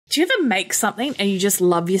Do you ever make something and you just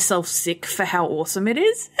love yourself sick for how awesome it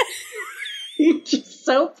is? You're just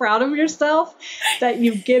so proud of yourself that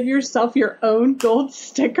you give yourself your own gold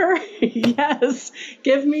sticker. Yes,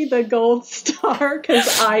 give me the gold star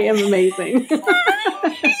because I am amazing.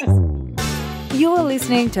 You're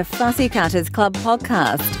listening to Fussy Cutters Club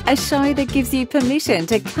podcast, a show that gives you permission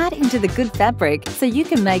to cut into the good fabric so you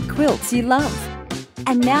can make quilts you love.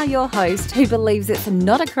 And now your host, who believes it's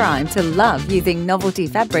not a crime to love using novelty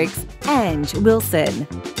fabrics, Ange Wilson.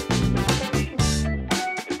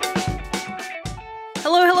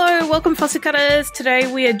 Hello, welcome Fussy Cutters.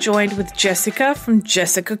 Today we are joined with Jessica from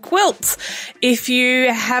Jessica Quilts. If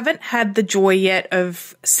you haven't had the joy yet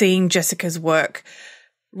of seeing Jessica's work,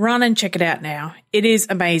 run and check it out now. It is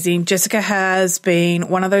amazing. Jessica has been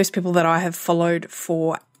one of those people that I have followed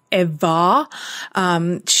forever.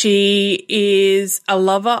 She is a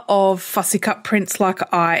lover of fussy cut prints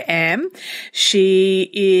like I am. She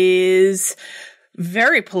is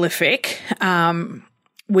very prolific,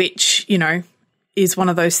 which, you know, is one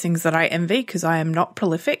of those things that I envy because I am not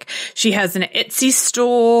prolific. She has an Etsy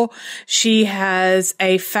store. She has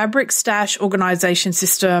a fabric stash organization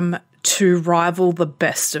system to rival the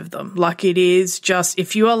best of them. Like, it is just,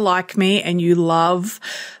 if you are like me and you love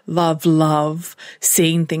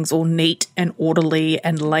seeing things all neat and orderly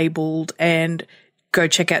and labeled, and go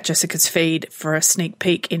check out Jessica's feed for a sneak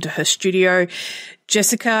peek into her studio.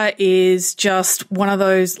 Jessica is just one of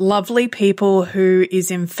those lovely people who is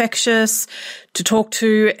infectious to talk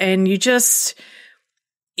to, and you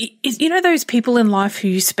know those people in life who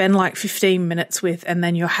you spend like 15 minutes with and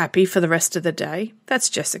then you're happy for the rest of the day? That's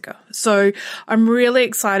Jessica. So I'm really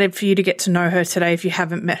excited for you to get to know her today if you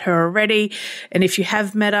haven't met her already. And if you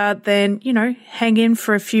have met her, then, you know, hang in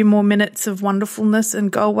for a few more minutes of wonderfulness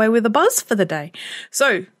and go away with a buzz for the day.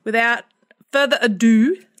 So without further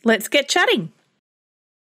ado, let's get chatting.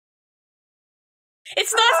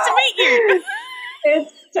 It's nice to meet you.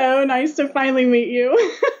 It's so nice to finally meet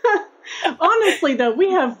you. Honestly, though,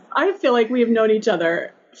 I feel like we have known each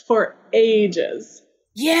other for ages.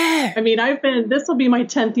 Yeah. I mean, this will be my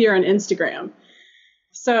 10th year on Instagram.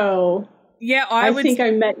 So yeah, I think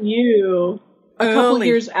I met you a couple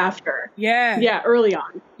years after. Yeah. Yeah, early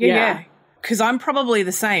on. Yeah. Because I'm probably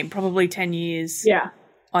the same, probably 10 years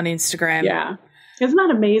on Instagram. Yeah. Isn't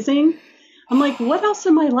that amazing? I'm like, what else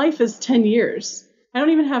in my life is 10 years? I don't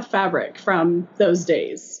even have fabric from those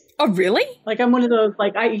days. Oh, really? Like, I'm one of those,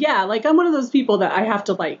 I'm one of those people that I have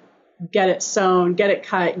to, like, get it sewn, get it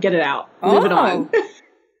cut, get it out, move it on.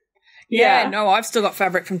 Yeah, no, I've still got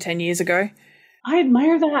fabric from 10 years ago. I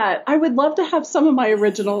admire that. I would love to have some of my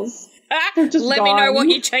originals. They're just Let gone. me know what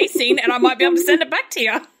you're chasing and I might be able to send it back to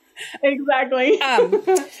you. Exactly.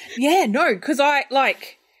 Yeah, no, because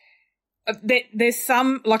there's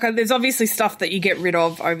there's obviously stuff that you get rid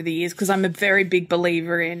of over the years, because I'm a very big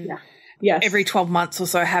believer in every 12 months or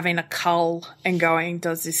so having a cull and going,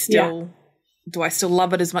 do I still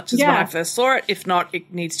love it as much as when I first saw it? If not,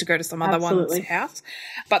 it needs to go to some other one's house.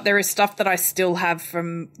 But there is stuff that I still have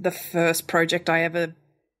from the first project I ever did.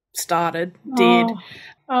 Oh,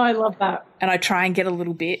 I love that. And I try and get a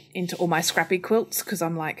little bit into all my scrappy quilts because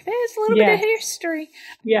I'm like, there's a little bit of history.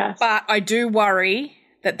 Yes. But I do worry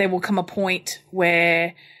that there will come a point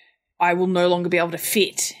where I will no longer be able to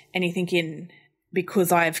fit anything in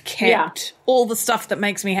because I've kept all the stuff that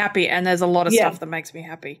makes me happy, and there's a lot of stuff that makes me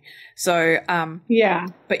happy. So,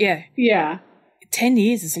 but 10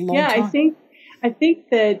 years is a long time. I think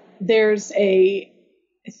that there's a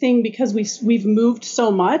thing, because we've moved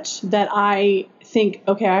so much that I think,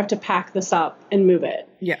 okay, I have to pack this up and move it.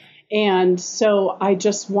 Yeah. And so I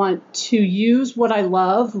just want to use what I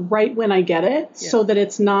love right when I get it so that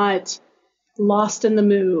it's not lost in the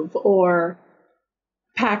move or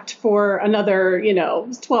packed for another,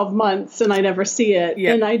 12 months and I never see it.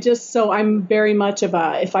 Yeah. And I'm very much of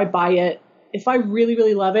if I buy it, if I really,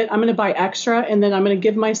 really love it, I'm going to buy extra, and then I'm going to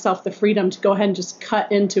give myself the freedom to go ahead and just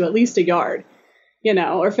cut into at least a yard,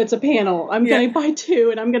 or if it's a panel, I'm going to buy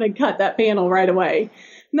 2 and I'm going to cut that panel right away.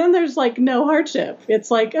 And then there's like no hardship. It's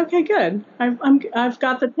like, okay, good. I've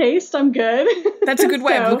got the taste. I'm good. That's a good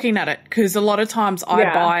way of looking at it, because a lot of times I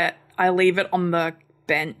buy it, I leave it on the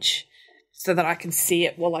bench so that I can see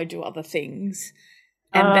it while I do other things,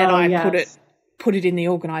 and then I put it in the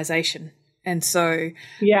organization, and so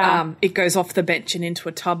it goes off the bench and into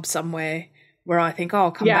a tub somewhere where I think, I'll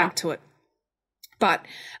come back to it. But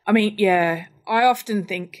I mean, I often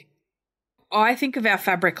think. I think of our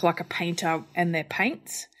fabric like a painter and their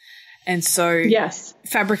paints. And so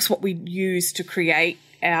fabric's what we use to create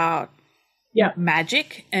our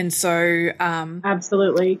magic. And so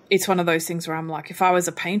absolutely, it's one of those things where I'm like, if I was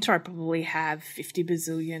a painter, I'd probably have 50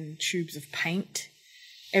 bazillion tubes of paint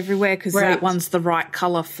everywhere because that one's the right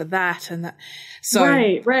color for that and that. So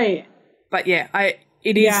right. But yeah,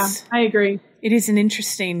 it is. Yeah, I agree. It is an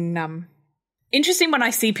interesting when I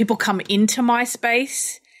see people come into my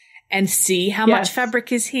space and see how much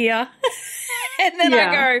fabric is here. And then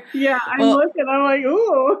I go, I look and I'm like,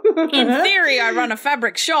 ooh. In theory, I run a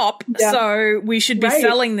fabric shop, so we should be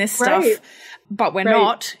selling this stuff, but we're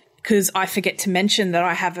not because I forget to mention that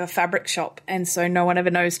I have a fabric shop, and so no one ever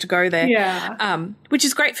knows to go there. Yeah. Which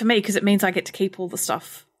is great for me because it means I get to keep all the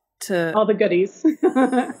stuff. All the goodies.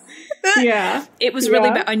 Yeah. It was really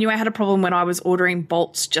bad. I knew I had a problem when I was ordering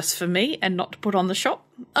bolts just for me and not to put on the shop.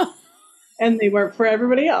 Oh. And they weren't for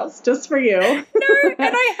everybody else, just for you. No, and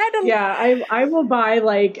I had Yeah, I will buy,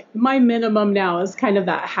 like, my minimum now is kind of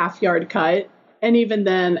that half-yard cut. And even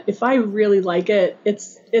then, if I really like it,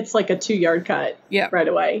 it's like a 2-yard cut right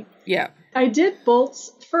away. Yeah. I did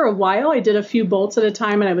bolts for a while. I did a few bolts at a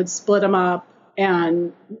time, and I would split them up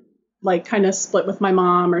and, like, kind of split with my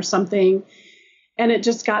mom or something. And it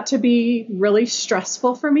just got to be really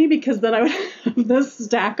stressful for me because then I would have this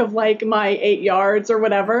stack of like my 8 yards or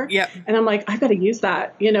whatever. Yep. And I'm like, I got to use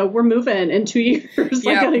that. You know, we're moving in 2 years.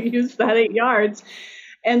 I got to use that 8 yards.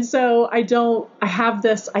 And so I have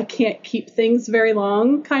this, I can't keep things very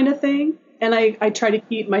long kind of thing. And I try to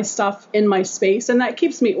keep my stuff in my space, and that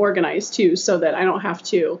keeps me organized too, so that I don't have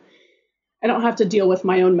to deal with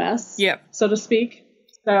my own mess, so to speak.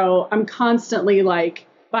 So I'm constantly like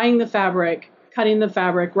buying the fabric, cutting the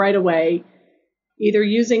fabric right away, either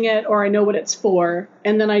using it or I know what it's for.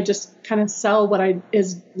 And then I just kind of sell what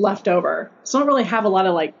is left over. So I don't really have a lot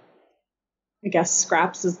of like, I guess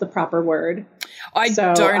scraps is the proper word. I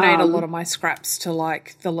donate a lot of my scraps to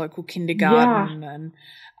like the local kindergarten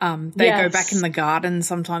and they go back in the garden.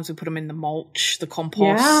 Sometimes we put them in the mulch, the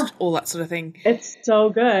compost, all that sort of thing. It's so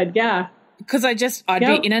good. Yeah. Because I'd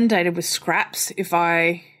be inundated with scraps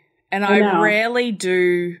I rarely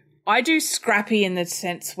do. I do scrappy in the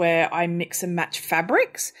sense where I mix and match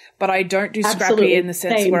fabrics, but I don't do scrappy in the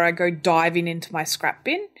sense where I go diving into my scrap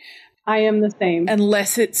bin. I am the same.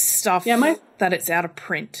 Unless it's stuff that it's out of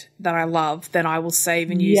print that I love, then I will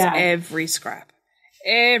save and use every scrap.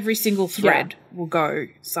 Every single thread will go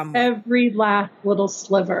somewhere. Every last little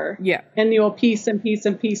sliver. Yeah. And you'll piece and piece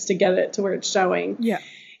and piece to get it to where it's showing. Yeah.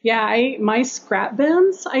 Yeah, my scrap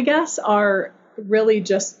bins, I guess, are really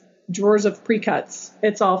just drawers of pre-cuts.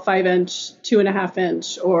 It's all 5-inch,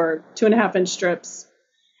 2.5-inch, or 2.5-inch strips.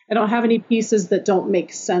 I don't have any pieces that don't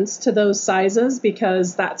make sense to those sizes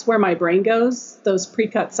because that's where my brain goes, those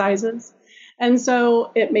pre-cut sizes. And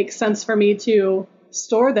so it makes sense for me to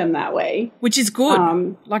store them that way. Which is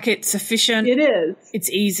good. Like it's efficient. It is. It's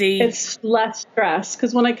easy. It's less stress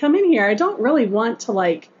because when I come in here, I don't really want to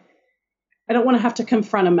I don't want to have to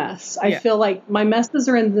confront a mess. I feel like my messes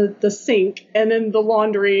are in the sink and in the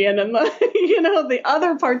laundry and in the, the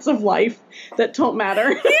other parts of life that don't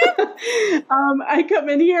matter. I come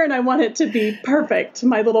in here and I want it to be perfect.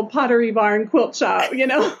 My little Pottery Barn quilt shop,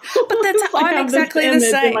 But that's I'm exactly the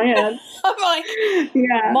same. In my head. I'm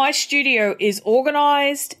like, my studio is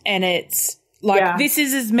organized and it's like, this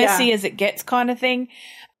is as messy as it gets kind of thing.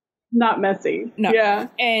 Not messy. No. Yeah.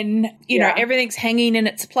 And, know, everything's hanging in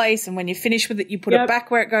its place. And when you finish with it, you put it back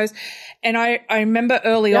where it goes. And I remember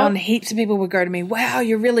early on, heaps of people would go to me, wow,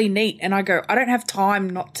 you're really neat. And I go, I don't have time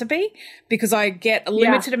not to be because I get a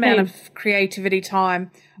limited amount of creativity time.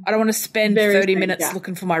 I don't want to spend 30 minutes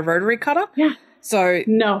looking for my rotary cutter. Yeah. So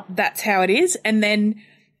that's how it is. And then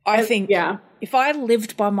I think if I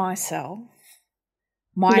lived by myself,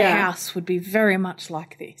 my house would be very much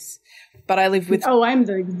like this. But I live with I'm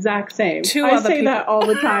the exact same. I say that all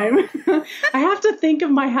the time. I have to think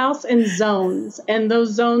of my house in zones, and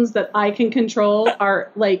those zones that I can control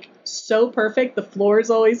are like so perfect. The floor is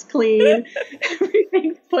always clean.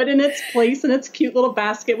 Everything's put in its place in its cute little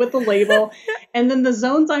basket with the label. And then the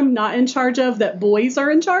zones I'm not in charge of that boys are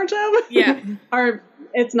in charge of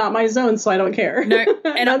it's not my zone, so I don't care. No,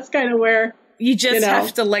 and that's kind of where you just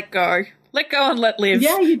have to let go. Let go and let live.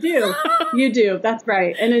 Yeah, you do. You do. That's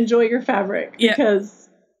right. And enjoy your fabric because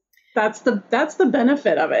that's the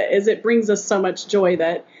benefit of it is it brings us so much joy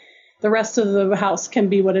that the rest of the house can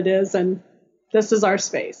be what it is and this is our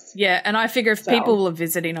space. Yeah, and I figure if people are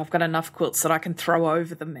visiting, I've got enough quilts that I can throw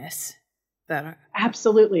over the mess.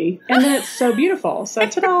 Absolutely. And then it's so beautiful. So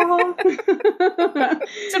ta-da!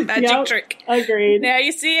 It's a magic trick. Agreed. Now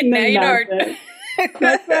you see it, now you don't.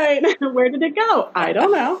 That's right. Where did it go? I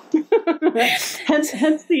don't know. Hence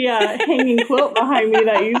the hanging quilt behind me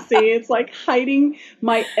that you see. It's like hiding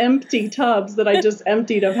my empty tubs that I just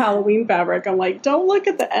emptied of Halloween fabric. I'm like, don't look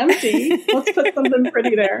at the empty. Let's put something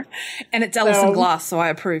pretty there. And it's Ellison glass, so I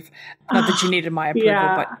approve. Not that you needed my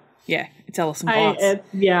approval, but yeah, it's Ellison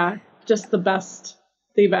glass. Just the best.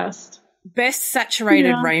 The best. Best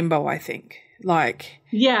saturated rainbow, I think. Like,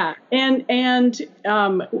 yeah, and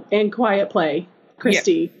Quiet Play,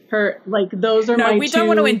 Christy. Yep. Her, like, those are my two. No, we don't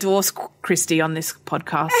want to endorse Christy on this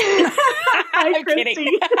podcast. I'm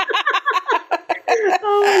kidding.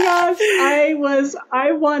 Oh my gosh,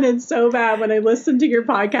 I wanted so bad when I listened to your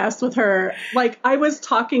podcast with her. Like, I was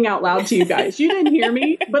talking out loud to you guys. You didn't hear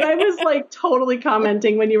me, but I was like totally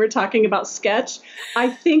commenting when you were talking about sketch. I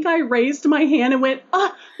think I raised my hand and went,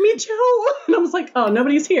 me too. And I was like, oh,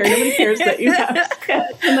 nobody's here. Nobody cares that you have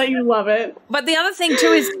sketch and that you love it. But the other thing too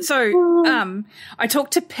is, so I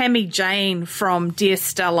talked to Pemmy Jane from Dear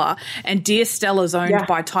Stella, and Dear Stella's owned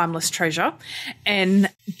by Timeless Treasure. And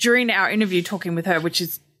during our interview talking with her, which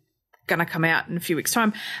is going to come out in a few weeks'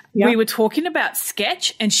 time, we were talking about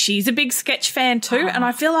sketch, and she's a big sketch fan too. And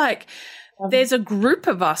I feel like there's a group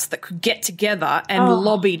of us that could get together and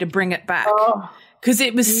lobby to bring it back because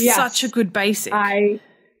it was such a good basic. I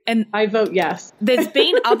vote yes. There's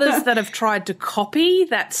been others that have tried to copy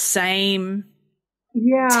that same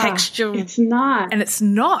texture. It's not. And it's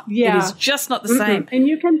not. Yeah. It is just not the same. And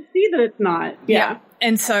you can see that it's not. Yeah.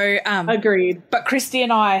 And so agreed. But Christy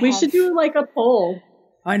and I should do like a poll.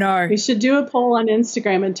 I know. We should do a poll on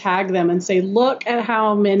Instagram and tag them and say, look at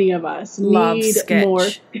how many of us need more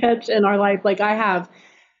sketch in our life. Like, I have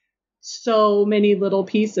so many little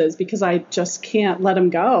pieces because I just can't let them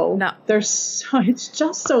go. No. It's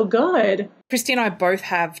just so good. Christy and I both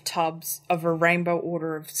have tubs of a rainbow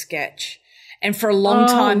order of sketch. And for a long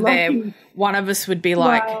time there, one of us would be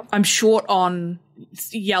like, I'm short on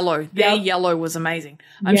yellow. Their yellow was amazing.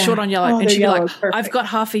 I'm short on yellow. And she'd be like, I've got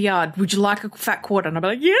half a yard. Would you like a fat quarter? And I'd be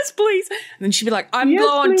like, yes, please. And then she'd be like, I'm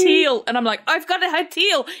low on teal. And I'm like, I've got a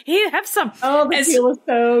teal. Here, have some. Oh, the teal is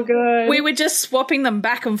so good. We were just swapping them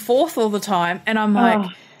back and forth all the time. And I'm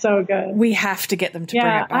like, so good. We have to get them to bring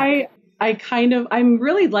it back. I'm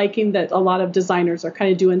really liking that a lot of designers are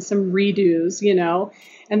kind of doing some redos, you know,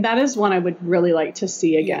 and that is one I would really like to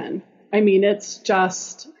see again. I mean, it's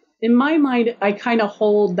just, in my mind, I kind of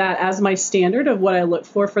hold that as my standard of what I look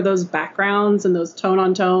for those backgrounds and those tone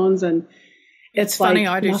on tones. And it's funny,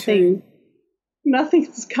 like I do too.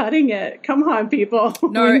 Nothing's cutting it. Come on, people.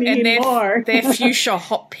 No, we need more. Their fuchsia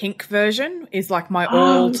hot pink version is like my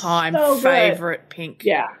all-time favorite pink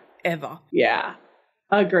ever. Yeah,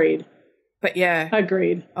 agreed. But yeah.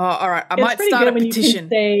 Agreed. Oh, all right. I might start a petition.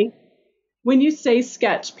 When you say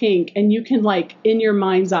sketch pink and you can, like, in your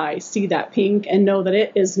mind's eye see that pink and know that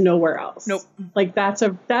it is nowhere else. Nope. Like, that's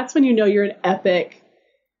when you know you're an epic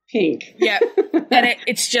pink. Yeah. And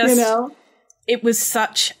it's just, you know? It was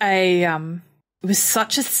such a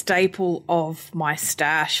staple of my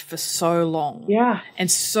stash for so long. Yeah. And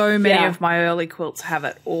so many of my early quilts have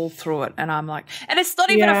it all through it. And I'm like, and it's not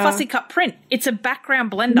even a fussy cut print. It's a background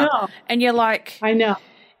blender. No. And you're like, I know.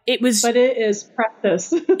 But it is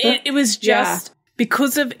practice. it was just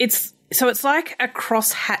because of it's like a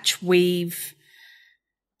cross hatch weave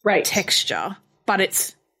texture, but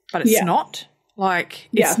it's not. Like,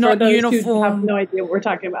 it's not for those uniform. Who have no idea what we're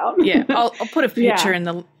talking about. Yeah, I'll put a picture in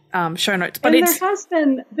the show notes. But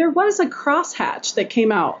there was a crosshatch that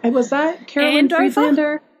came out. Was that Carolyn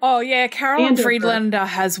Friedlander? Oh yeah, Carolyn Friedlander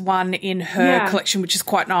has one in her collection, which is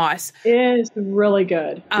quite nice. It is really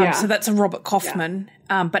good. So that's a Robert Kaufman.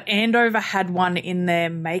 But Andover had one in their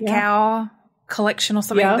Make Our collection or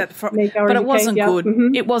something. But it wasn't good.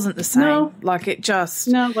 Mm-hmm. It wasn't the same. No. Like, it just...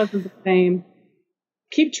 No, it wasn't the same.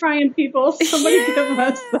 Keep trying, people. Somebody give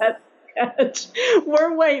us that sketch.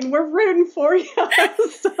 We're waiting. We're rooting for you.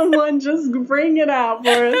 Someone just bring it out for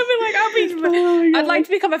us. I'd like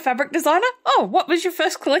to become a fabric designer. Oh, what was your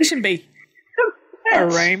first collection be? A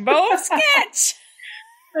rainbow sketch.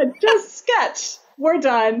 Just sketch. We're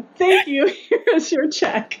done. Thank you. Here's your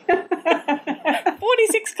check.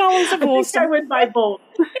 46 colors of awesome. I would buy both.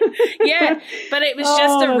 Yeah, but it was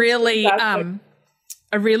just a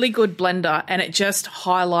really good blender, and it just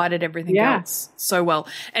highlighted everything else so well.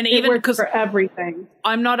 And it even because for everything,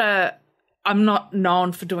 I'm not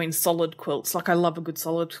known for doing solid quilts. Like, I love a good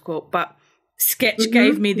solid quilt, but sketch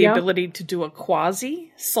gave me the ability to do a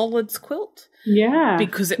quasi solids quilt. Yeah,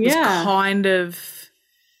 because it was kind of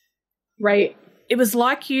right. It was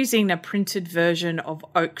like using a printed version of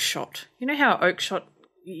oak shot. You know how oak shot,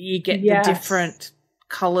 you get the different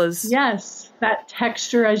colors? Yes, that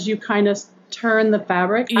texture as you kind of turn the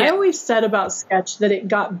fabric. Yeah. I always said about sketch that it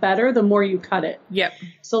got better the more you cut it. Yep.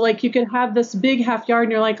 So like you could have this big half yard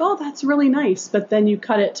and you're like, oh, that's really nice. But then you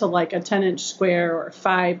cut it to like a 10-inch square or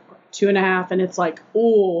 5, 2.5, and it's like,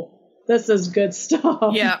 oh, this is good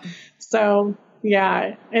stuff. Yeah. So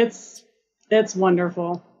yeah, it's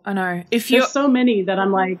wonderful. I know. There's so many that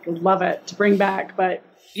I'm like, love it to bring back, but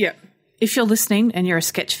yeah. If you're listening and you're a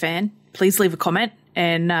sketch fan, please leave a comment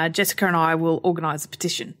and Jessica and I will organise a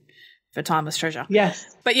petition for Timeless Treasure.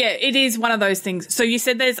 Yes. But yeah, it is one of those things. So you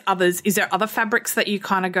said there's others. Is there other fabrics that you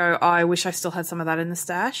kind of go, I wish I still had some of that in the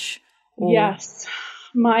stash? Or? Yes.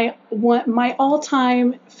 My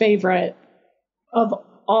all-time favorite of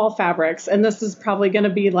all fabrics, and this is probably going to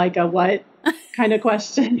be like a what kind of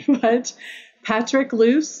question, but Patrick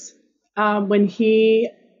Luce, when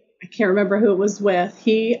I can't remember who it was with,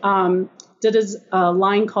 he did his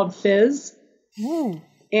line called Fizz. Ooh.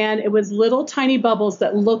 And it was little tiny bubbles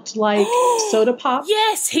that looked like soda pop.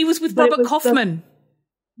 Yes, he was with Robert Kaufman.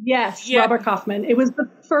 Yes, yep. Robert Kaufman. It was the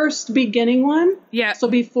first beginning one. Yeah. So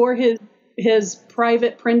before his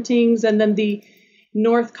private printings and then the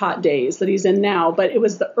Northcott days that he's in now. But it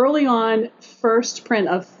was the early on first print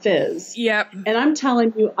of Fizz. Yep. And I'm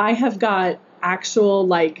telling you, I have got actual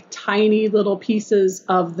like tiny little pieces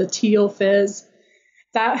of the teal Fizz.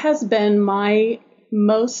 That has been my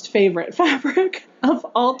most favorite fabric of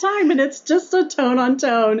all time. And it's just a tone on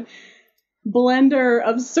tone blender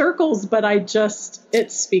of circles, but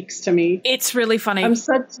it speaks to me. It's really funny. I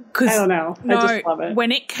don't know. I just love it.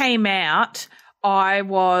 When it came out, I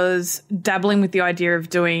was dabbling with the idea of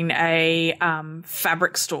doing a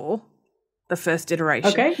fabric store, the first iteration.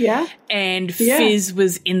 Okay, yeah. And Fizz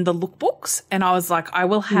was in the lookbooks, and I was like, I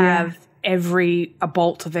will have a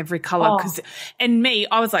bolt of every color. And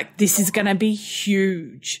I was like, this is going to be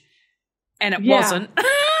huge. And it wasn't.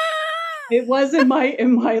 It was in my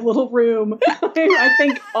little room. I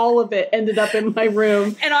think all of it ended up in my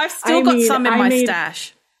room. And I've still got some in my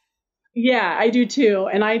stash. Yeah, I do too.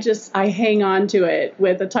 And I hang on to it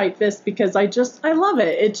with a tight fist because I love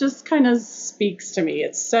it. It just kind of speaks to me.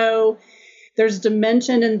 It's so, there's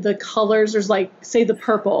dimension in the colors. There's like, say the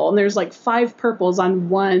purple, and there's like 5 purples on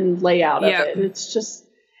one layout of it. And it's just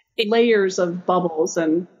layers of bubbles.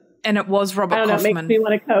 And it was Robert Kaufman. It makes me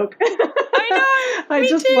want a Coke. I know. I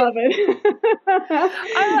just love it.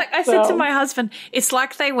 I said to my husband, it's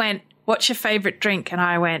like they went, what's your favorite drink? And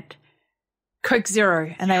I went, Coke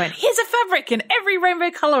Zero. And they went, here's a fabric in every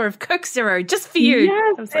rainbow color of Coke Zero just for you.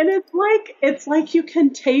 Yes, and it's like you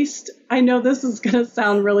can taste, I know this is going to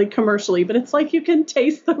sound really commercially, but it's like you can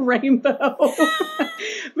taste the rainbow because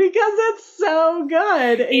it's so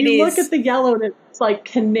good. And you look at the yellow and it's like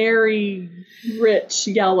canary rich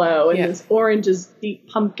yellow, and this orange is deep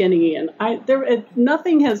pumpkin-y, and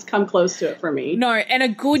nothing has come close to it for me. No, and a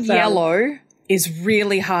good yellow is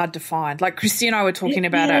really hard to find. Like Christy and I were talking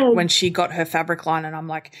about it when she got her fabric line, and I'm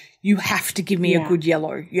like, you have to give me a good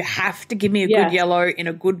yellow. You have to give me a good yellow in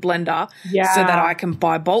a good blender so that I can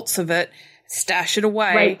buy bolts of it, stash it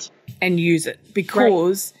away and use it,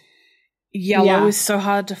 because yellow is so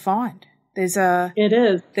hard to find. There's a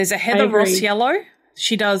Heather Ross yellow.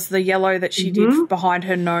 She does the yellow that she did behind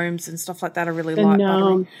her gnomes and stuff like that. I really like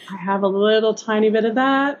that. I have a little tiny bit of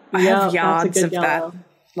that. I have yards of that.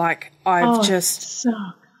 Like, I've just so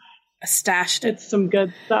stashed it. It's some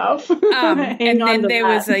good stuff. And then there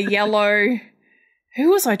was a yellow. Who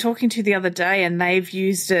was I talking to the other day? And they've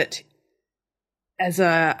used it as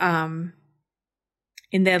in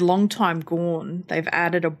their Long Time Gone, they've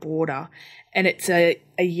added a border, and it's a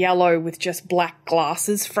yellow with just black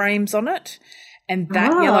glasses frames on it. And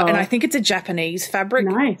that yellow, and I think it's a Japanese fabric.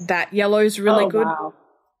 Nice. That yellow's really good. Wow.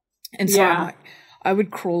 And so I'm like, I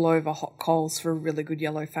would crawl over hot coals for a really good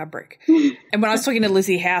yellow fabric. And when I was talking to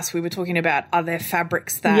Lizzie House, we were talking about, are there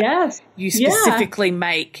fabrics that you specifically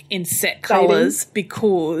make in set colors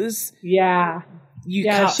because you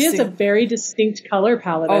can't she has a very distinct color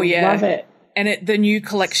palette. I love it. And the new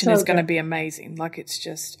collection is going to be amazing. Like, it's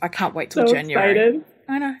just, I can't wait till January. Excited.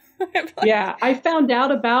 I know. I found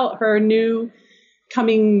out about her new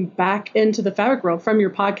coming back into the fabric world from your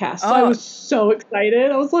podcast. So I was so excited.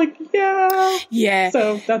 I was like, yeah.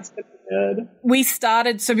 So that's good.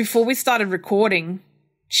 Before we started recording,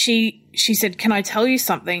 she said, can I tell you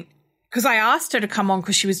something? Because I asked her to come on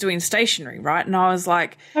because she was doing stationery, right? And I was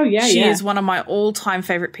like, she is one of my all-time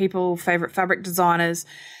favorite fabric designers.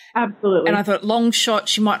 Absolutely. And I thought, long shot,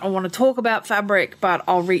 she might not want to talk about fabric, but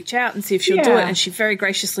I'll reach out and see if she'll do it. And she very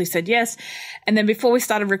graciously said yes. And then before we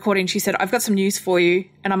started recording, she said, I've got some news for you.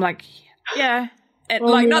 And I'm like, yeah. And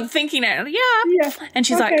not thinking it. Yeah. And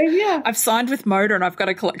she's like, I've signed with Moda and I've got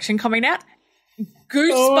a collection coming out.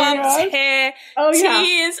 goosebumps, hair,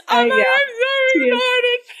 tears. I'm so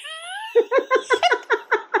excited.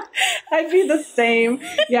 I'd be the same.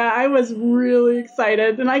 Yeah, I was really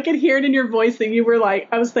excited. And I could hear it in your voice that you were like,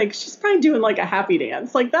 I was like, she's probably doing like a happy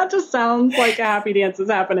dance. Like, that just sounds like a happy dance is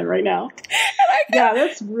happening right now. Yeah,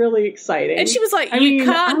 that's really exciting. And she was like, you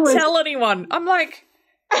can't tell anyone. I'm like,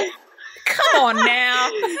 come on now.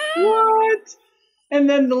 What? And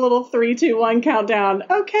then the little 3, 2, 1 countdown.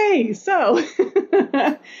 Okay, so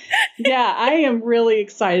yeah, I am really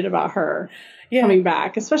excited about her coming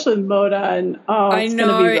back, especially with Moda. And I know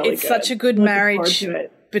gonna be really it's good. such a good marriage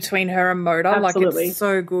between her and Moda. Absolutely. Like, it's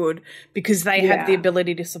so good because they have the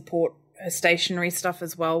ability to support her stationery stuff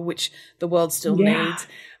as well, which the world still needs.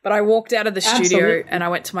 But I walked out of the studio and I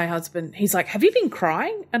went to my husband. He's like, have you been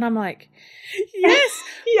crying? And I'm like, yes,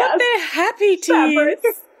 but they're happy tears.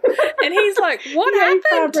 And he's like, what happened?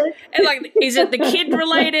 Fabric. And like, is it the kid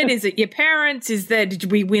related? Is it your parents?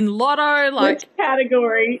 Did we win lotto? Like, which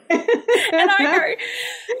category? And I go,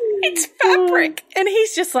 it's fabric. And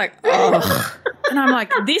he's just like, oh. And I'm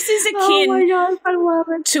like, this is akin oh my gosh, I love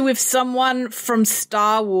it. to if someone from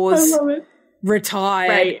Star Wars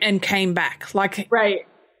retired and came back. Like,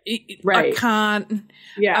 I can't.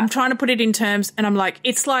 Yeah. I'm trying to put it in terms, and I'm like,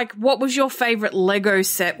 it's like, what was your favorite Lego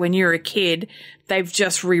set when you were a kid? They've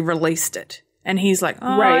just re-released it. And he's like,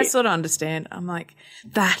 oh, I sort of understand. I'm like,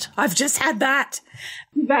 I've just had that.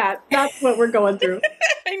 That's what we're going through.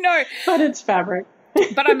 I know. But it's fabric.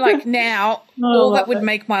 But I'm like, now, all that would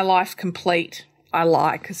make my life complete, I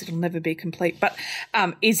like, because it'll never be complete, but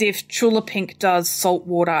is if Chula Pink does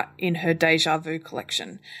saltwater in her Deja Vu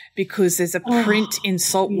collection, because there's a print in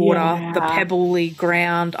saltwater, the pebbly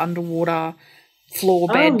ground underwater floor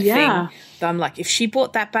bed thing. That I'm like, if she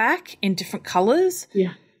brought that back in different colours,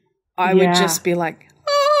 I would just be like,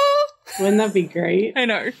 oh. Wouldn't that be great? I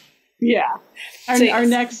know. Yeah. Our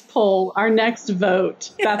next poll, our next vote,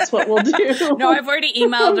 that's what we'll do. No, I've already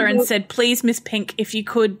emailed her and said, please, Miss Pink, if you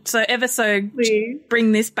could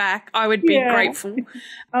bring this back, I would be grateful.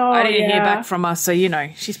 I didn't hear back from her, so,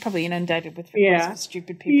 she's probably inundated with requests for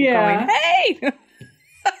stupid people going, hey!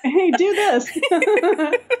 Hey, do this.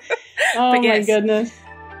 My goodness.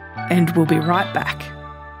 And we'll be right back.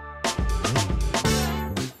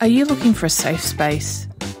 Are you looking for a safe space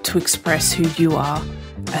to express who you are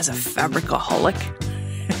as a fabricaholic?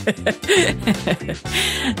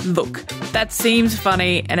 Look, that seems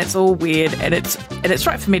funny and it's all weird and it's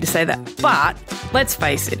right for me to say that. But let's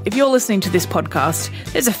face it, if you're listening to this podcast,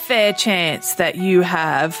 there's a fair chance that you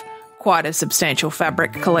have quite a substantial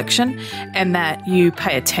fabric collection and that you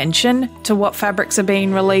pay attention to what fabrics are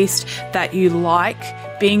being released, that you like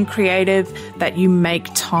being creative, that you make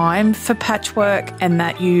time for patchwork, and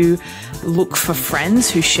that you look for friends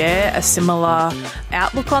who share a similar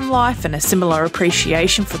outlook on life and a similar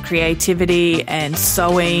appreciation for creativity and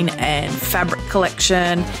sewing and fabric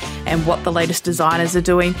collection and what the latest designers are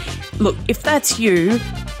doing. Look, if that's you,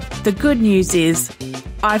 the good news is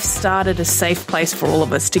I've started a safe place for all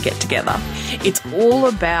of us to get together. It's all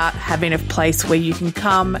about having a place where you can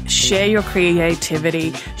come, share your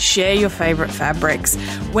creativity, share your favourite fabrics.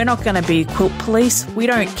 We're not going to be quilt police. We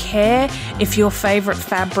don't care if your favourite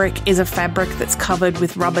fabric is a fabric that's covered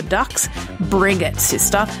with rubber ducks. Bring it,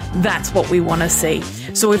 sister. That's what we want to see.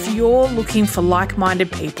 So if you're looking for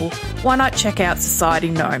like-minded people, why not check out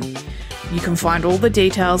Society Gnome? You can find all the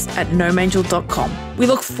details at gnomeangel.com. We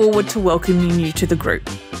look forward to welcoming you to the group.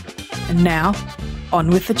 And now,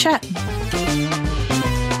 on with the chat.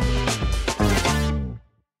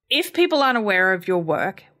 If people aren't aware of your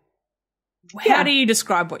work, how do you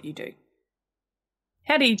describe what you do?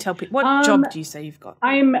 How do you tell people? What job do you say you've got?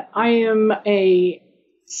 I am a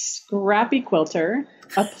scrappy quilter.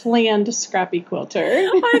 A planned scrappy quilter.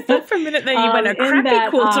 I thought for a minute that you went a crappy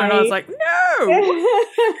quilter, and I was like, no.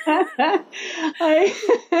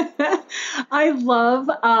 I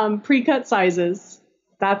love pre-cut sizes.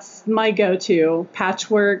 That's my go-to.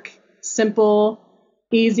 Patchwork, simple,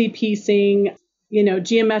 easy piecing,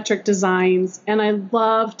 geometric designs. And I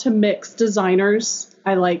love to mix designers.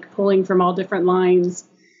 I like pulling from all different lines.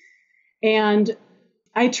 And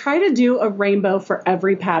I try to do a rainbow for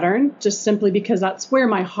every pattern, just simply because that's where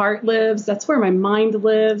my heart lives. That's where my mind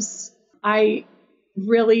lives. I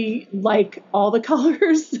really like all the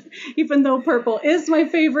colors, even though purple is my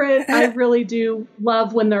favorite. I really do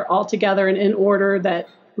love when they're all together and in order that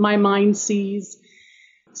my mind sees.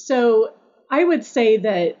 So I would say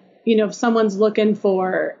that, if someone's looking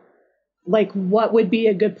for like what would be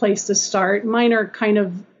a good place to start, mine are kind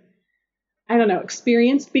of,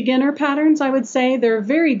 experienced beginner patterns, I would say. They're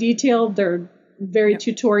very detailed. They're very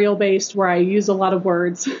tutorial based, where I use a lot of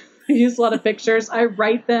words I use a lot of pictures. I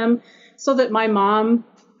write them so that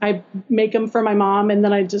I make them for my mom, and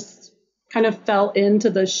then I just kind of fell into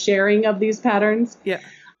the sharing of these patterns. Yeah.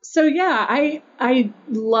 So yeah, I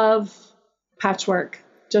love patchwork.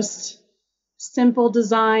 Just simple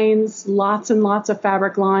designs, lots and lots of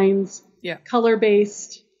fabric lines. Yeah.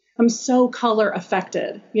 Color-based. I'm so color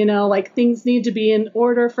affected, like things need to be in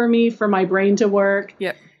order for me for my brain to work.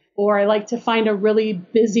 Yep. Or I like to find a really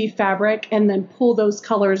busy fabric and then pull those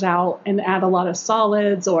colors out and add a lot of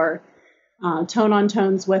solids or tone on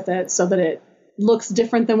tones with it so that it looks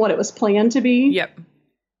different than what it was planned to be. Yep.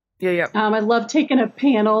 Yeah. I love taking a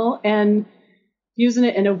panel and using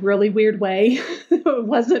it in a really weird way. It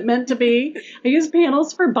wasn't meant to be. I use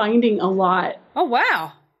panels for binding a lot. Oh,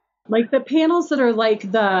 wow. Like the panels that are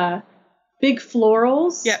like the big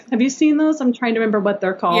florals. Yeah. Have you seen those? I'm trying to remember what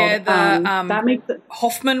they're called. Yeah, that makes it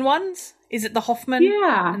Hoffman ones. Is it the Hoffman?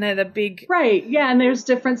 Yeah. And they're the big. Right. Yeah. And there's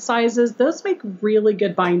different sizes. Those make really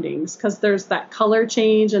good bindings because there's that color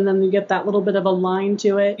change and then you get that little bit of a line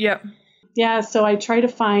to it. Yep. Yeah. So I try to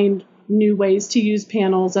find new ways to use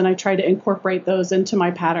panels and I try to incorporate those into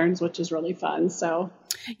my patterns, which is really fun. So.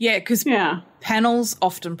 Yeah. Because panels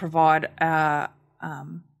often provide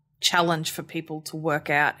challenge for people to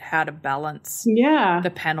work out how to balance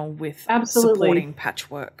the panel with supporting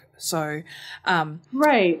patchwork. So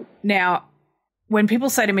right. Now, when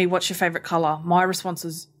people say to me, what's your favorite color? My response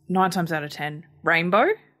is 9 times out of 10, rainbow.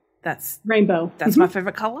 That's rainbow. That's my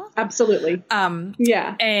favorite color. Absolutely.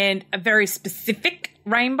 Yeah. And a very specific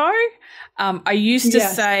rainbow. I used to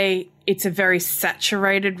say it's a very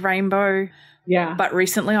saturated rainbow. Yeah. But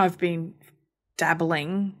recently I've been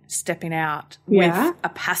stepping out with a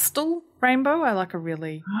pastel rainbow. I like a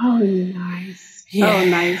really nice.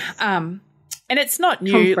 And it's not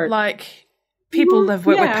new. Comfort. Like people have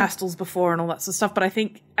worked with pastels before and all that sort of stuff, but I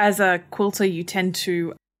think as a quilter you tend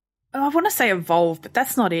to I want to say evolve, but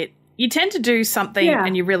that's not it. You tend to do something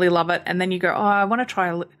and you really love it and then you go, I want to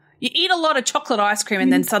try you eat a lot of chocolate ice cream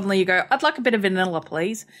and then suddenly you go, I'd like a bit of vanilla,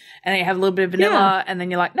 please. And then you have a little bit of vanilla and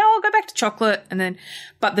then you're like, no, I'll go back to chocolate. And then,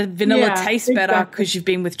 but the vanilla tastes better because you've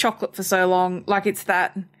been with chocolate for so long. Like it's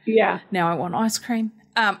that. Yeah. Now I want ice cream.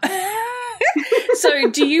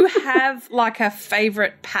 So do you have like a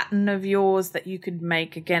favorite pattern of yours that you could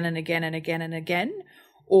make again and again and again and again?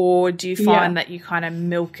 Or do you find that you kind of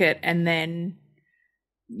milk it and then,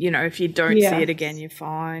 if you don't see it again, you're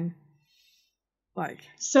fine?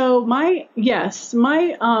 So my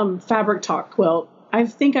fabric talk quilt, I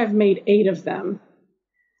think I've made 8 of them,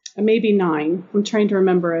 maybe 9. I'm trying to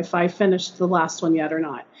remember if I finished the last one yet or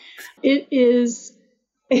not. It is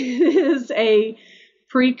a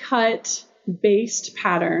pre-cut based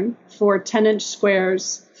pattern for 10-inch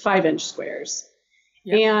squares, 5-inch squares.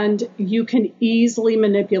 Yep. And you can easily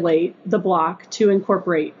manipulate the block to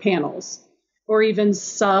incorporate panels or even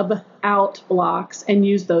sub out blocks and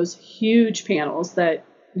use those huge panels that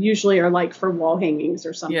usually are like for wall hangings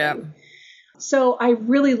or something. Yeah. So I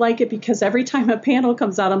really like it because every time a panel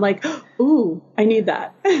comes out, I'm like, ooh, I need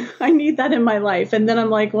that. I need that in my life. And then I'm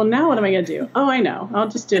like, well, now what am I going to do? Oh, I know. I'll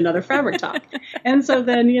just do another fabric talk. And so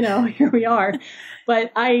then, here we are.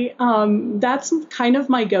 But that's kind of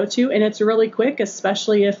my go-to, and it's really quick,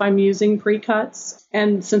 especially if I'm using pre-cuts.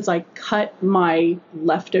 And since I cut my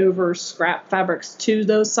leftover scrap fabrics to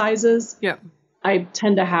those sizes, I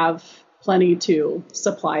tend to have plenty to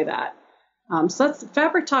supply that. So that's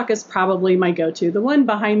Fabric Talk is probably my go-to. The one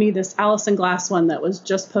behind me, this Allison Glass one that was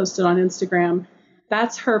just posted on Instagram,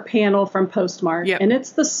 that's her panel from Postmark, and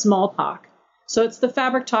it's the small talk. So it's the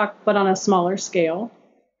Fabric Talk, but on a smaller scale.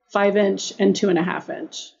 5-inch and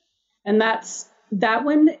 2.5-inch. And that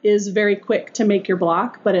one is very quick to make your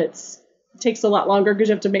block, but it takes a lot longer because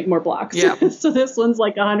you have to make more blocks. Yeah. So this one's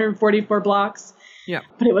like 144 blocks. Yeah.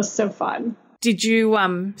 But it was so fun. Did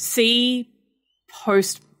you see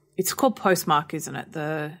it's called Postmark, isn't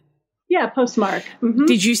it? Yeah, Postmark. Mm-hmm.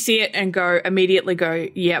 Did you see it and immediately go,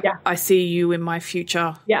 I see you in my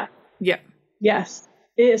future? Yeah. Yeah. Yes.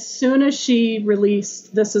 As soon as she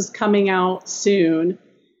released, this is coming out soon,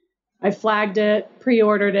 I flagged it,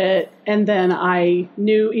 pre-ordered it, and then I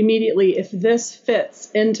knew immediately if this fits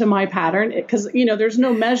into my pattern, because, there's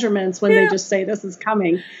no measurements when they just say this is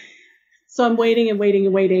coming. So I'm waiting and waiting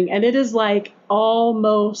and waiting. And it is like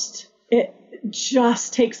it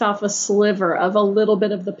just takes off a sliver of a little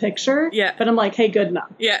bit of the picture. Yeah. But I'm like, hey, good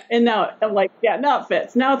enough. Yeah. And now I'm like, now it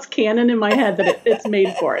fits. Now it's canon in my head that it's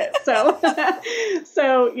made for it.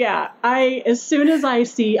 So yeah, as soon as I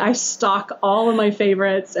stock all of my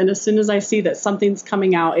favorites. And as soon as I see that something's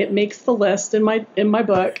coming out, it makes the list in my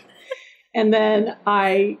book. And then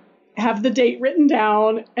I have the date written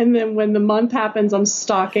down. And then when the month happens, I'm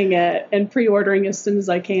stocking it and pre-ordering as soon as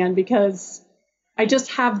I can, because I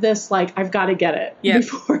just have this, like, I've got to get it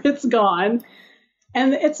before it's gone.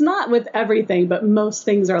 And it's not with everything, but most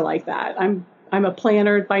things are like that. I'm a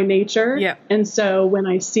planner by nature. Yeah. And so when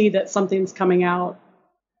I see that something's coming out,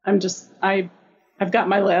 I've got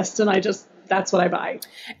my list, and that's what I buy.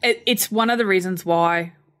 It's one of the reasons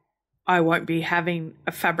why I won't be having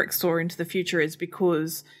a fabric store into the future, is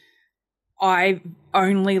because I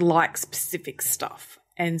only like specific stuff.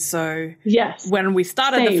 And so when we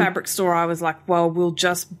started the fabric store, I was like, well, we'll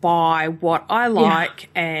just buy what I like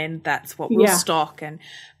and that's what we'll stock.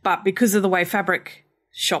 But because of the way fabric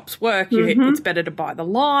shops work, it's better to buy the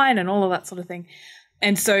line and all of that sort of thing.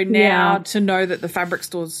 And so now to know that the fabric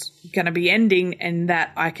store's going to be ending and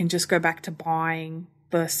that I can just go back to buying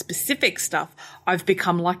the specific stuff, I've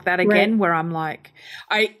become like that again, where I'm like,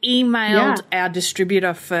 I emailed our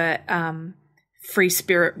distributor for Free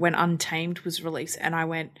Spirit when Untamed was released, and I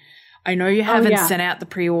went, I know you haven't sent out the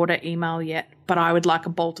pre-order email yet, but I would like a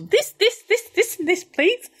bolt of this, and this,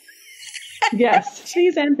 please. Yes,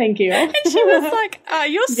 please and thank you. And she was like,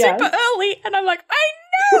 you're super early. And I'm like, I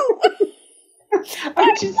know.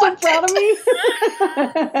 Aren't you so proud of me?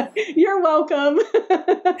 You're welcome.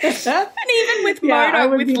 And even with Mona,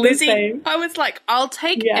 with Lizzie, I was like, I'll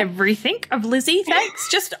take everything of Lizzie, thanks.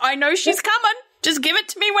 Just, I know she's coming. Just give it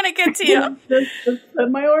to me when it gets here. Just put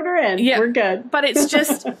my order in. Yeah. We're good. But it's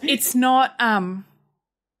just, it's not,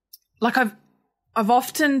 like I've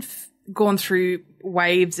often gone through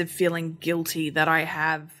waves of feeling guilty that I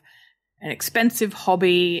have an expensive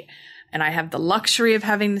hobby and I have the luxury of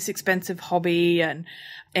having this expensive hobby, and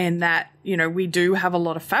that, you know, we do have a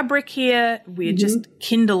lot of fabric here. We're just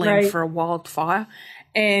kindling for a wildfire.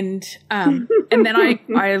 And then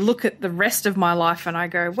I look at the rest of my life and I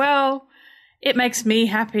go, well, it makes me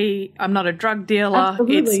happy. I'm not a drug dealer.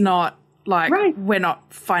 Absolutely. It's not like we're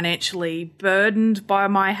not financially burdened by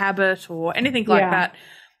my habit or anything like that.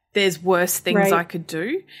 There's worse things I could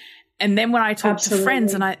do. And then when I talk to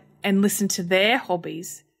friends and listen to their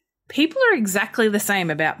hobbies, people are exactly the same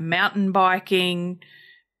about mountain biking,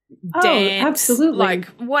 dance, like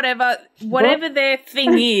whatever their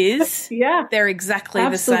thing is. They're exactly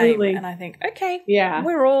the same. And I think, okay,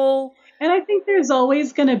 we're all. And I think there's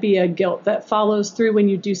always going to be a guilt that follows through when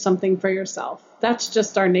you do something for yourself. That's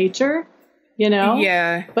just our nature, you know?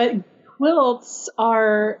 Yeah. But quilts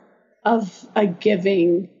are of a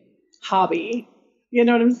giving hobby. You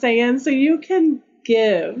know what I'm saying? So you can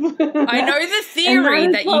give. I know the theory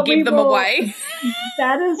that you give them away.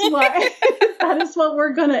 That is what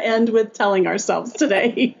we're going to end with telling ourselves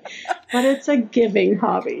today. But it's a giving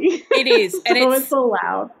hobby. It is. So and it's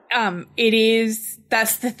allowed. It is.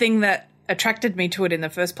 That's the thing that attracted me to it in the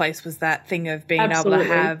first place, was that thing of being able to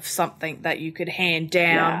have something that you could hand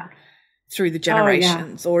down through the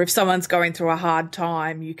generations. Or if someone's going through a hard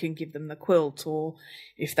time, you can give them the quilt, or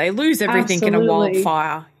if they lose everything in a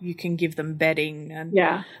wildfire, you can give them bedding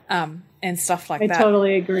and stuff like that. I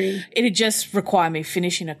totally agree. It'd just require me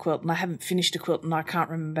finishing a quilt, and I haven't finished a quilt and I can't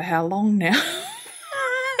remember how long now.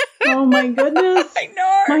 Oh my goodness. I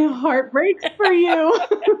know. My heart breaks for you.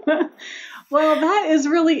 Well, that is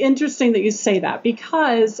really interesting that you say that,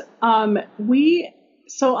 because I'm a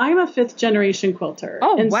 5th generation quilter.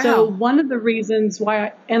 Oh, and wow. so one of the reasons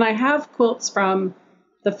why, and I have quilts from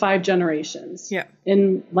the 5 generations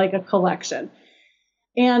in like a collection.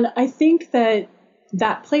 And I think that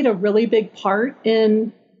played a really big part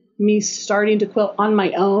in me starting to quilt on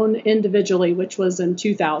my own individually, which was in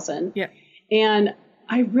 2000. Yeah. And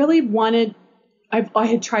I really wanted, I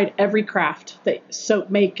had tried every craft, that soap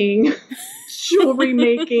making, jewelry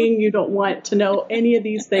making. You don't want to know any of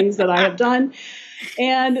these things that I have done.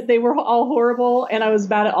 And they were all horrible, and I was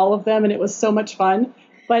bad at all of them, and it was so much fun.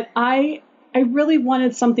 But I really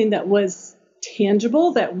wanted something that was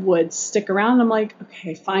tangible, that would stick around. I'm like,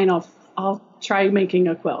 okay, fine, I'll try making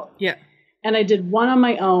a quilt. Yeah. And I did one on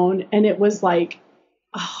my own, and it was like,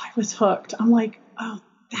 I was hooked. I'm like,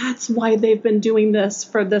 that's why they've been doing this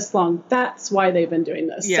for this long. That's why they've been doing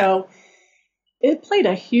this. Yeah. So it played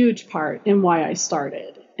a huge part in why I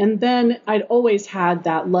started. And then I'd always had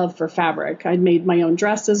that love for fabric. I'd made my own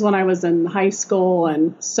dresses when I was in high school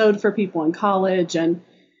and sewed for people in college. And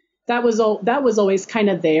that was always kind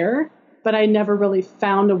of there, but I never really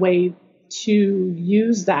found a way to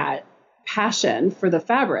use that passion for the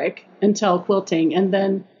fabric until quilting. And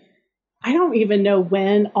then I don't even know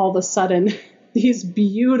when all of a sudden these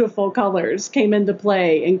beautiful colors came into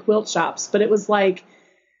play in quilt shops, but it was like,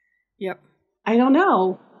 I don't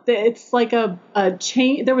know. it's like a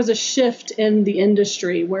change. There was a shift in the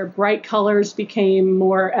industry where bright colors became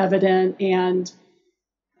more evident, and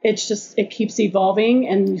it keeps evolving,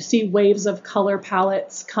 and you see waves of color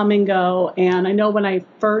palettes come and go. And I know when I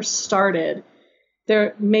first started,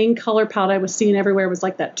 their main color palette I was seeing everywhere was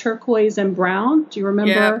like that turquoise and brown. Do you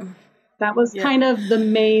remember? Yep. That was kind of the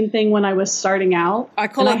main thing when I was starting out. I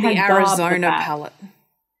call it the Arizona palette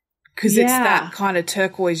because it's that kind of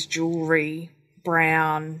turquoise jewelry,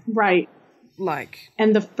 brown. Right.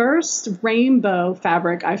 And the first rainbow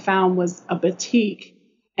fabric I found was a batik,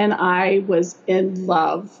 and I was in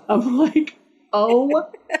love. I'm like, oh,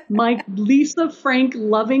 my Lisa Frank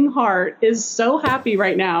loving heart is so happy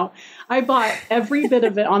right now. I bought every bit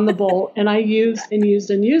of it on the bolt, and I used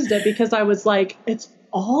it because I was like, it's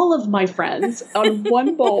all of my friends on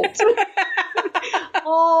one bolt.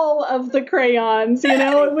 All of the crayons, it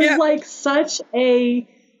was like such a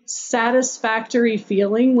satisfactory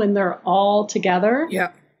feeling when they're all together.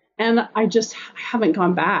 Yeah. And I just haven't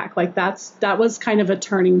gone back. Like that was kind of a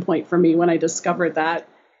turning point for me when I discovered that.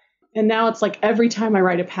 And now it's like every time I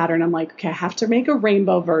write a pattern, I'm like, okay, I have to make a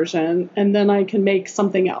rainbow version, and then I can make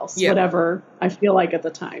something else, whatever I feel like at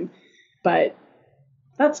the time. But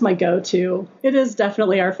that's my go-to. It is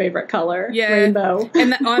definitely our favorite color, rainbow.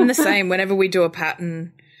 And I'm the same. Whenever we do a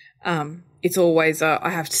pattern, it's always I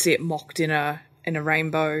have to see it mocked in a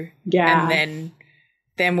rainbow. Yeah. And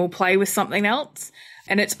then we'll play with something else.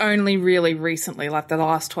 And it's only really recently, like the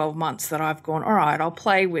last 12 months, that I've gone, all right, I'll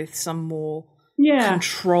play with some more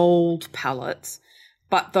controlled palettes.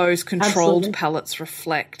 But those controlled palettes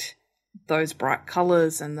reflect those bright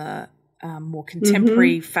colors and the more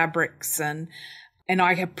contemporary fabrics, and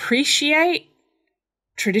I appreciate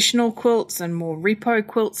traditional quilts and more repo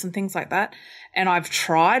quilts and things like that. And I've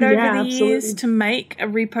tried over the years to make a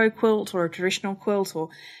repo quilt or a traditional quilt,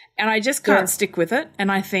 and I just can't stick with it. And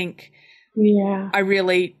I think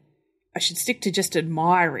I should stick to just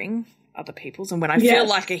admiring other people's. And when I feel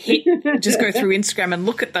like a hit, just go through Instagram and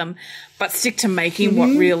look at them, but stick to making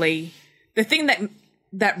what really the thing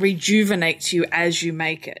that rejuvenates you as you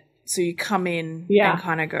make it. So you come in and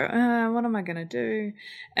kind of go, what am I going to do?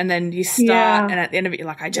 And then you start, and at the end of it, you're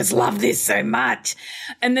like, I just love this so much.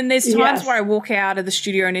 And then there's times where I walk out of the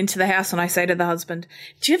studio and into the house, and I say to the husband,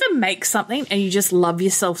 do you ever make something and you just love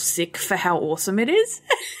yourself sick for how awesome it is?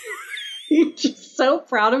 You're just so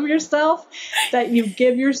proud of yourself that you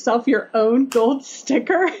give yourself your own gold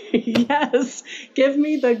sticker. Yes, give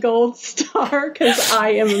me the gold star because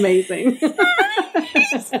I am amazing.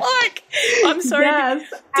 It's like, I'm sorry,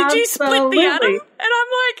 did you split the atom? And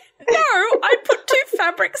I'm like, no, I put two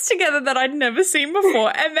fabrics together that I'd never seen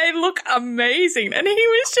before, and they look amazing. And he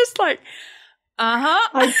was just like,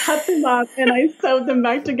 I cut them up and I sewed them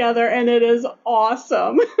back together, and it is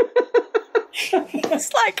awesome.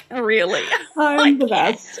 It's like, really? I'm the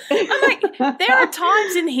best. I'm like, there are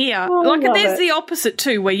times in here, there's the opposite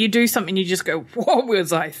too, where you do something, you just go, what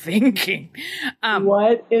was I thinking?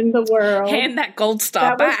 What in the world? Hand that gold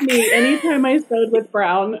star back. That was me. Anytime I sewed with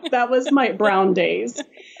brown, that was my brown days.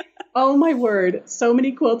 Oh my word. So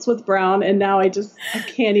many quilts with brown, and now I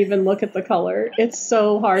can't even look at the color. It's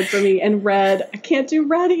so hard for me. And red, I can't do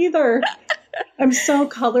red either. I'm so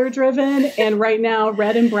color driven, and right now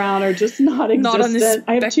red and brown are just not existent. Not on this spectrum.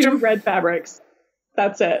 I have two red fabrics.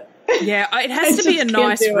 That's it. Yeah, it has to be a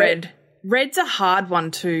nice red. Red's a hard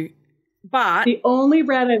one too, but the only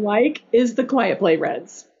red I like is the Quiet Play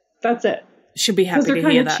reds. That's it. Should be happy to hear that.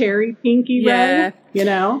 Because they're kind of cherry pinky red,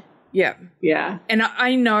 Yeah. Yeah. And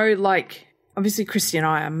I know, like, obviously Christy and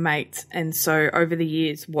I are mates, and so over the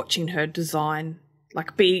years watching her design,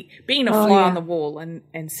 like being a fly on the wall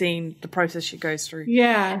and seeing the process she goes through.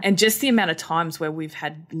 Yeah. And just the amount of times where we've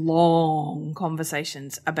had long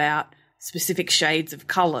conversations about specific shades of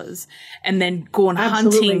colours and then gone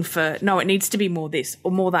hunting for, no, it needs to be more this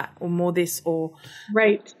or more that or more this or.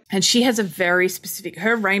 Right. And she has a very specific,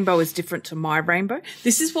 her rainbow is different to my rainbow.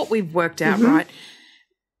 This is what we've worked out, right?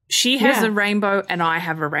 She has a rainbow and I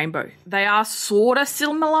have a rainbow. They are sort of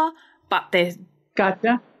similar, but they're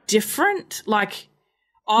different. Like,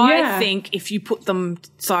 I think if you put them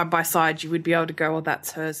side by side, you would be able to go, oh,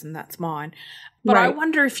 that's hers and that's mine. But I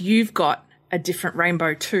wonder if you've got a different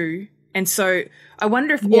rainbow too. And so I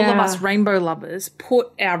wonder if all of us rainbow lovers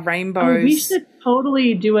put our rainbows. Oh, we should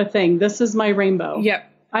totally do a thing. This is my rainbow. Yep.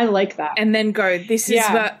 I like that. And then go, this is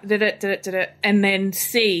did it, and then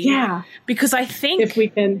see. Yeah. Because I think if we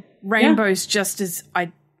can, rainbows just as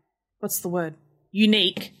what's the word?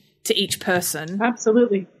 Unique to each person.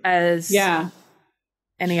 Absolutely. As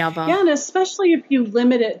any other. Yeah, and especially if you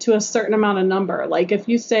limit it to a certain amount of number. Like if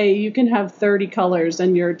you say you can have 30 colors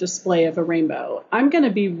in your display of a rainbow, I'm going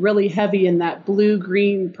to be really heavy in that blue,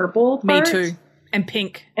 green, purple part. Me too. And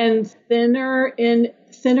pink. And thinner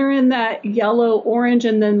in that yellow, orange,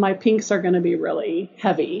 and then my pinks are going to be really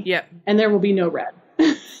heavy. Yep. And there will be no red.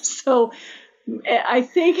 So I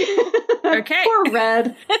think okay. Poor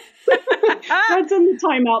red. Red's in the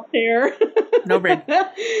timeout there. No red.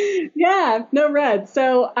 Yeah, no red.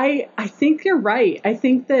 So I think you're right. I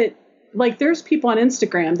think that like there's people on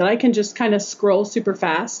Instagram that I can just kind of scroll super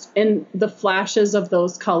fast and the flashes of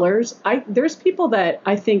those colors. There's people that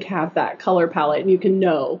I think have that color palette and you can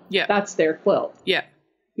know that's their quilt. Yeah.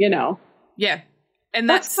 You know. Yeah. And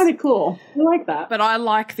that's kind of cool. I like that. But I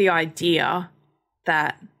like the idea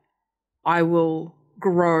that I will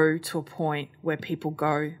grow to a point where people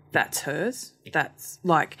go, that's hers. That's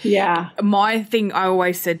like, my thing I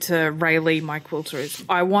always said to Rayleigh, my quilter, is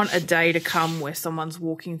I want a day to come where someone's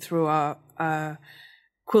walking through a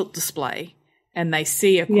quilt display and they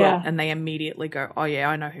see a quilt and they immediately go, oh yeah,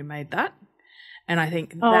 I know who made that. And I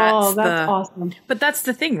think that's awesome. But that's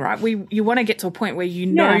the thing, right? You want to get to a point where you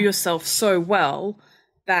know yourself so well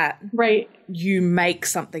that you make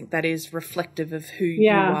something that is reflective of who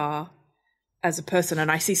you are as a person.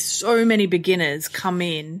 And I see so many beginners come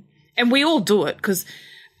in, and we all do it because,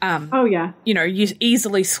 you know, you're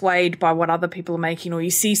easily swayed by what other people are making, or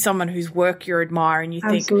you see someone whose work you admire and you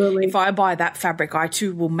think, if I buy that fabric, I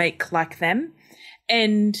too will make like them.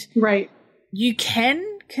 And you can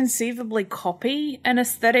conceivably copy an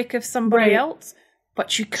aesthetic of somebody else,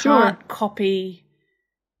 but you can't copy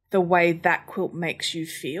the way that quilt makes you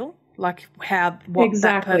feel, like what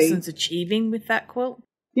that person's achieving with that quilt.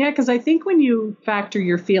 Yeah, because I think when you factor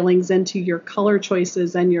your feelings into your color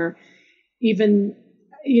choices and your even,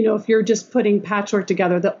 you know, if you're just putting patchwork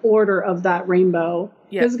together, the order of that rainbow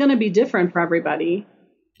is going to be different for everybody.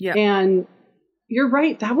 Yeah. And you're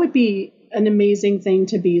right. That would be an amazing thing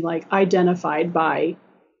to be like identified by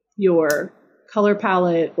your color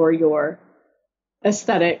palette or your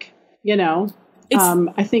aesthetic, you know.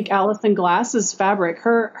 I think Alison Glass's fabric,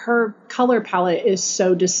 her color palette is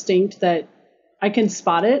so distinct that I can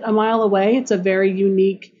spot it a mile away. It's a very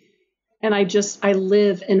unique, and I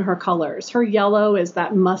live in her colors. Her yellow is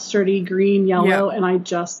that mustardy green yellow, and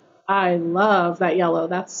I love that yellow.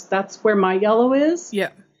 That's where my yellow is. Yeah.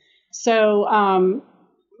 So,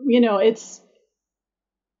 you know, it's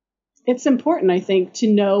important, I think,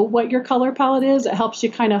 to know what your color palette is. It helps you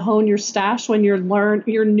kind of hone your stash when you're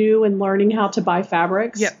new and learning how to buy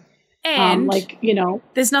fabrics. Yep. And like, you know,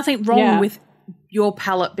 there's nothing wrong with your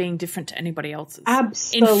palette being different to anybody else's.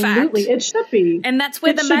 Absolutely. In fact, it should be. And that's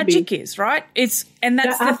where the magic is, right? That's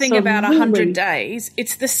the thing about 100 days.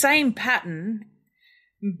 It's the same pattern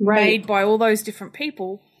made by all those different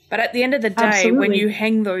people. But at the end of the day, when you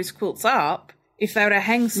hang those quilts up, if they were to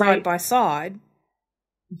hang side by side,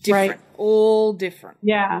 different, all different.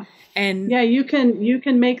 Yeah. And you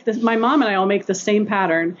can make this. My mom and I all make the same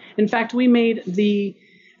pattern. In fact, we made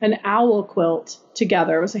an owl quilt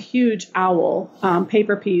together. It was a huge owl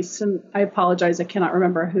paper piece, and I apologize, I cannot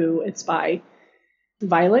remember who it's by.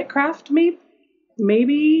 Violet Craft,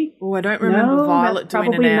 maybe. Oh, I don't remember Violet doing it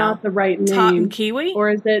now. Probably not the right name. Tartan Kiwi, or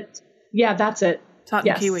is it? Yeah, that's it.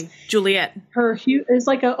 Tartan Kiwi. Juliet. Her is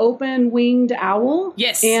like an open winged owl.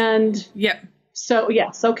 Yes. And so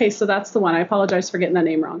yes, okay, so that's the one. I apologize for getting that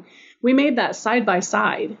name wrong. We made that side by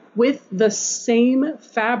side with the same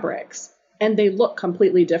fabrics. And they look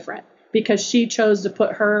completely different because she chose to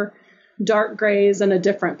put her dark grays in a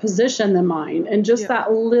different position than mine. And just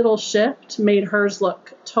that little shift made hers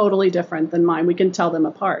look totally different than mine. We can tell them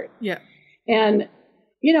apart. Yeah. And,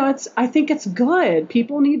 you know, I think it's good.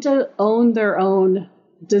 People need to own their own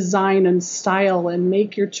design and style and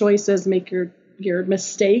make your choices, make your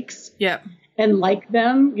mistakes. Yeah. And like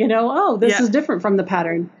them, you know, this is different from the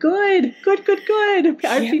pattern. Good.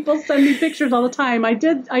 People send me pictures all the time. I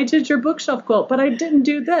did your bookshelf quilt, but I didn't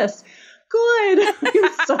do this. Good.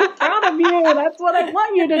 I'm so proud of you. That's what I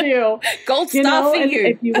want you to do. Gold star for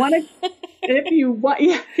you. If you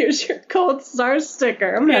want, here's your gold star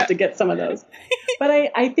sticker. I'm going to have to get some of those. But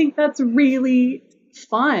I think that's really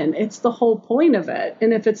fun. It's the whole point of it.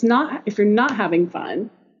 And if you're not having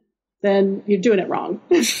fun, then you're doing it wrong.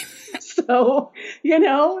 So, you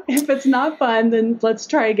know, if it's not fun, then let's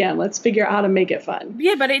try again. Let's figure out how to make it fun.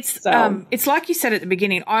 Yeah, but it's like you said at the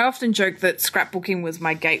beginning. I often joke that scrapbooking was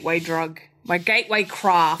my gateway drug, my gateway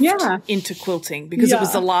craft into quilting, because it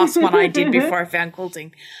was the last one I did before I found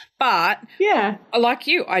quilting. But like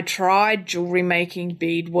you, I tried jewelry making,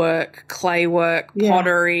 beadwork, clay work,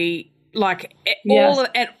 pottery, like Yes. all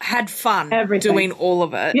of it, had fun Everything. doing all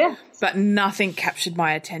of it. Yes. But nothing captured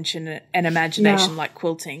my attention and imagination like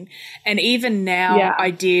quilting. And even now I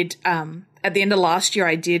did, at the end of last year,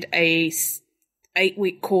 I did a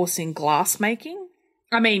 8-week course in glass making.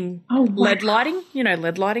 I mean, lead lighting,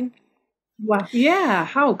 lead lighting. Wow. Yeah.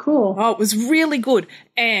 How cool. Oh, it was really good.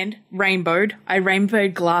 And rainbowed. I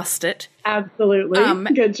rainbowed glassed it. Absolutely.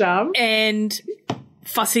 Good job. And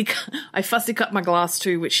I fussy cut my glass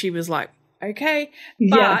too, which she was like, okay.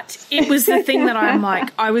 But it was the thing that I'm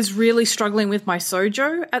like, I was really struggling with my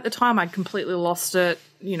sojo at the time. I'd completely lost it.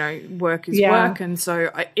 Work is work. And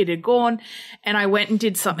so it had gone. And I went and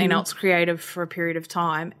did something else creative for a period of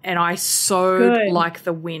time. And I sewed like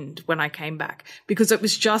the wind when I came back because it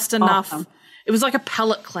was just enough. Awesome. It was like a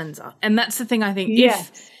palette cleanser. And that's the thing I think.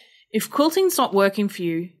 If quilting's not working for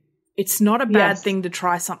you, it's not a bad thing to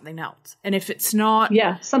try something else. And if it's not.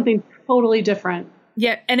 Yeah, something totally different.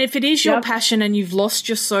 Yeah, and if it is your passion and you've lost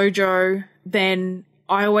your sojo, then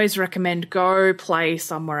I always recommend go play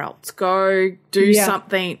somewhere else. Go do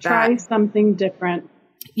something. Try something different.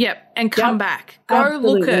 Yep, and come back. Go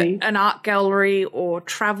look at an art gallery or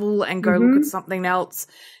travel and go look at something else.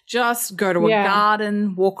 Just go to a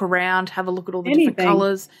garden, walk around, have a look at all the different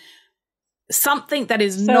colours. Something that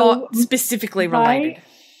is not specifically related.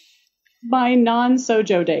 My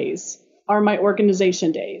non-sojo days are my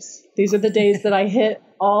organization days. These are the days that I hit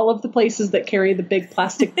all of the places that carry the big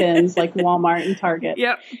plastic bins like Walmart and Target.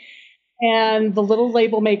 Yep. And the little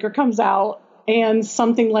label maker comes out and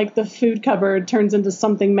something like the food cupboard turns into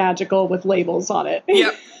something magical with labels on it.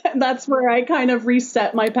 Yep. That's where I kind of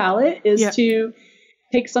reset my palette is to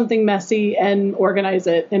take something messy and organize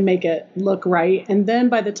it and make it look right. And then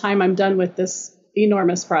by the time I'm done with this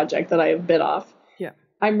enormous project that I have bit off,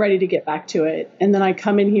 I'm ready to get back to it. And then I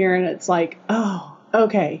come in here and it's like, oh,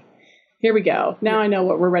 okay, here we go. Now I know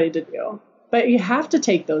what we're ready to do. But you have to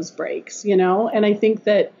take those breaks, and I think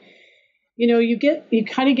that, you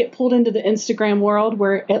kind of get pulled into the Instagram world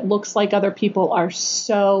where it looks like other people are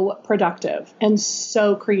so productive and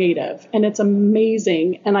so creative and it's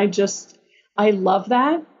amazing. And I love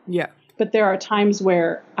that. Yeah. But there are times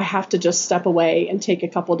where I have to just step away and take a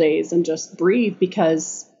couple days and just breathe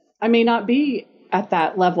because I may not be at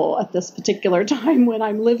that level at this particular time when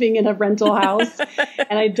I'm living in a rental house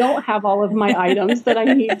and I don't have all of my items that I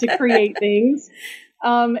need to create things.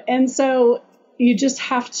 And so you just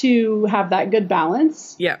have to have that good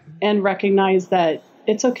balance and recognize that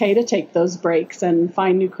it's okay to take those breaks and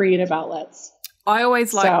find new creative outlets. I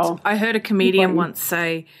heard a comedian once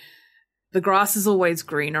say, the grass is always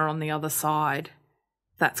greener on the other side.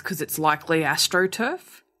 That's because it's likely AstroTurf.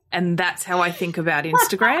 And that's how I think about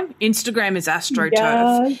Instagram. Instagram is AstroTurf.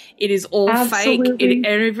 Yes, it is all fake.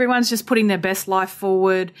 Everyone's just putting their best life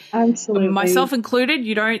forward. Absolutely. Myself included.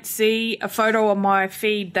 You don't see a photo on my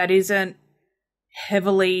feed that isn't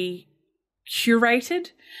heavily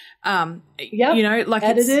curated.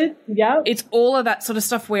 Edited. It's all of that sort of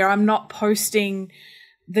stuff where I'm not posting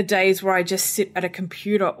the days where I just sit at a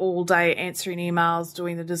computer all day answering emails,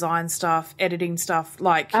 doing the design stuff, editing stuff.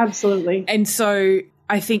 Absolutely. And so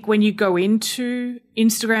I think when you go into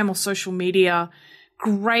Instagram or social media,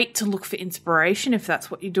 great to look for inspiration if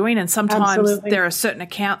that's what you're doing. And sometimes there are certain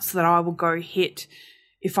accounts that I will go hit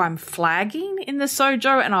if I'm flagging in the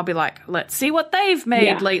sojo and I'll be like, let's see what they've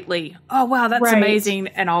made lately. Oh, wow, that's amazing.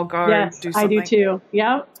 And I'll go do something. I do too.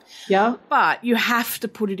 Yeah. But you have to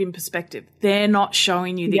put it in perspective. They're not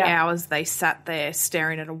showing you the hours they sat there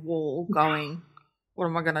staring at a wall going, what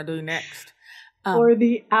am I going to do next? Or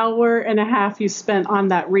the hour and a half you spent on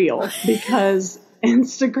that reel because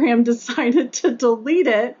Instagram decided to delete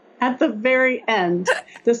it at the very end.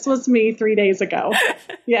 This was me 3 days ago.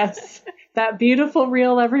 Yes, that beautiful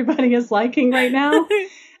reel everybody is liking right now.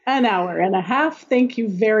 An hour and a half. Thank you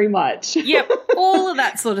very much. Yep, all of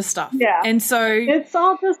that sort of stuff. Yeah. And so it's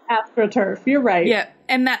all just AstroTurf. You're right. Yeah,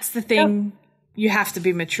 and that's the thing. You have to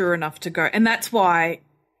be mature enough to go. And that's why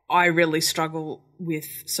I really struggle with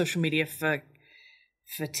social media for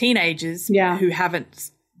teenagers who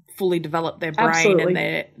haven't fully developed their brain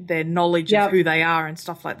and their knowledge of who they are and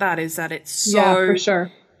stuff like that, is that it's so for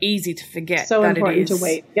sure. easy to forget so that important it is to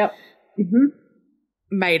wait.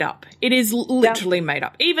 made up. It is literally made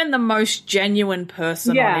up. Even the most genuine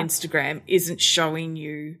person on Instagram isn't showing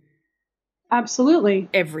you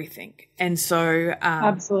everything. And so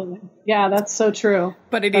absolutely. Yeah, that's so true.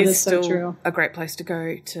 But it is still so true. A great place to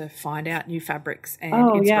go to find out new fabrics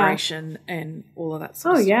and inspiration and all of that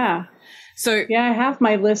sort of stuff. Yeah. So I have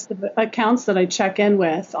my list of accounts that I check in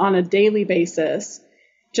with on a daily basis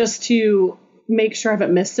just to make sure I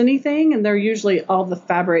haven't missed anything. And they're usually all the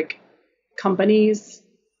fabric companies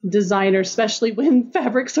designer, especially when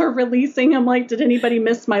fabrics are releasing. I'm like, did anybody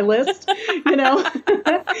miss my list?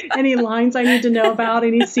 Any lines I need to know about,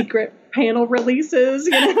 any secret panel releases,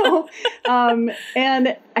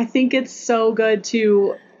 and I think it's so good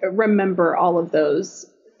to remember all of those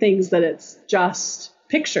things, that it's just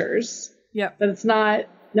pictures. Yep. That it's not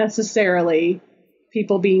necessarily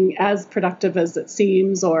people being as productive as it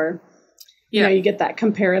seems, or, you get that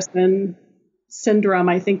comparison syndrome,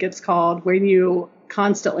 I think it's called, where you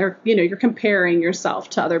constantly, you're comparing yourself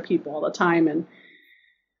to other people all the time. And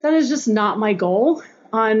that is just not my goal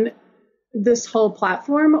on this whole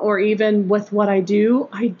platform, or even with what I do.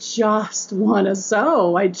 I just want to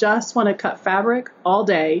sew. I just want to cut fabric all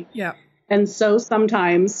day. Yeah. And sew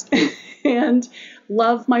sometimes and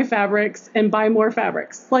love my fabrics and buy more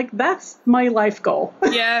fabrics. Like, that's my life goal.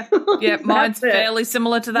 Yeah. Yeah. Mine's fairly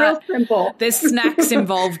similar to that. Real simple. There's snacks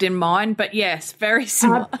involved in mine, but yes, very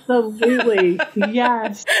similar. Absolutely.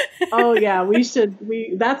 Yes. Oh yeah.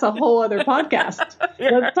 That's a whole other podcast.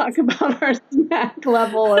 Yeah. Let's talk about our snack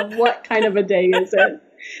level of what kind of a day is it.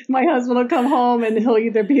 My husband will come home and he'll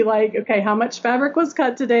either be like, okay, how much fabric was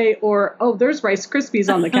cut today? Or, oh, there's Rice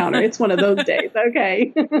Krispies on the counter. It's one of those days.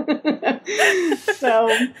 Okay.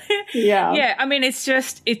 So, yeah. Yeah. I mean, it's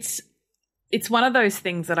one of those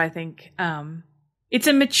things that I think, it's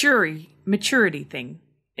a maturity thing.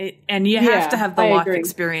 And you have to have the life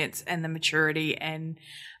experience and the maturity, and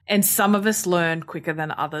some of us learn quicker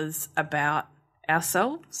than others about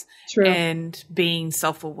ourselves. True. And being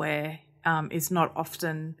self-aware is not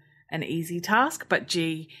often an easy task, but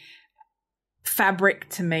fabric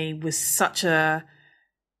to me was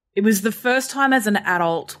it was the first time as an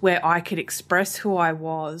adult where I could express who I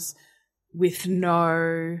was with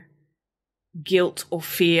no guilt or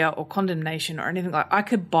fear or condemnation or anything. Like, I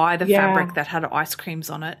could buy the fabric that had ice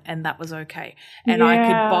creams on it, and that was okay. And I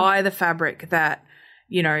could buy the fabric that,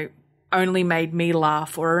 only made me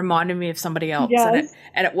laugh or reminded me of somebody else,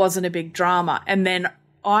 and it wasn't a big drama. And then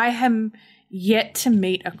I am yet to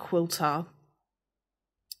meet a quilter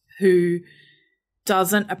who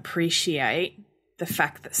doesn't appreciate the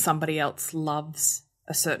fact that somebody else loves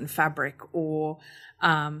a certain fabric, or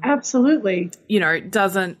absolutely,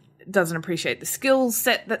 doesn't appreciate the skill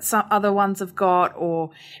set that some other ones have got,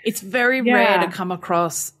 or it's very rare to come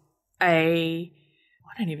across I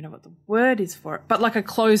don't even know what the word is for it, but like a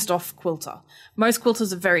closed off quilter. Most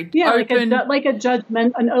quilters are very open. Like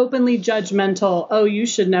an openly judgmental, oh, you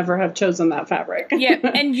should never have chosen that fabric. Yeah.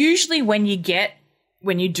 And usually when you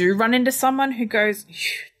do run into someone who goes,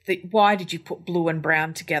 why did you put blue and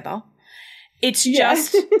brown together? It's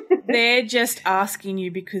just, they're just asking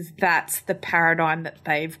you because that's the paradigm that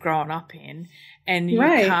they've grown up in. And you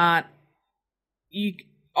can't,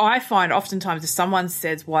 I find oftentimes if someone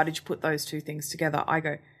says, why did you put those two things together? I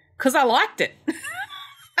go, because I liked it.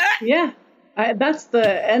 Yeah. That's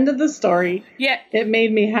the end of the story. Yeah. It made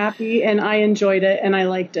me happy and I enjoyed it and I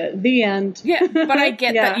liked it. The end. Yeah. But I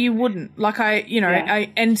get that you wouldn't. Like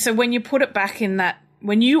and so when you put it back in that,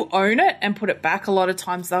 when you own it and put it back, a lot of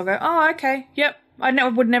times they'll go, oh, okay. Yep. I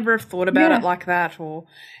would never have thought about it like that.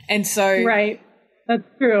 And so. Right. That's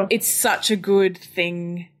true. It's such a good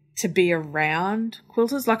thing to be around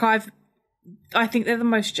quilters. Like I think they're the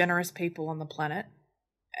most generous people on the planet.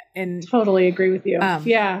 And totally agree with you.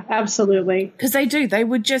 Yeah, absolutely. Because they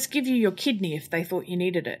would just give you your kidney if they thought you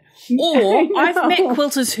needed it. Or I've met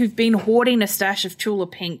quilters who've been hoarding a stash of Tula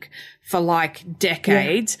Pink for like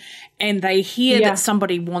decades, and they hear that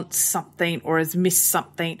somebody wants something or has missed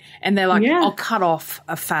something, and they're like, I'll cut off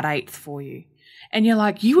a fat eighth for you. And you're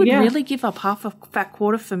like, you would really give up half a fat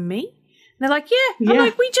quarter for me? And they're like, I'm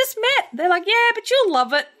like, we just met. They're like, but you'll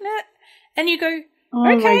love it. And you go, oh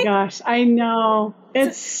my gosh, I know.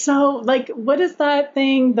 It's so, like, what is that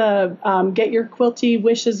thing? The get your quilty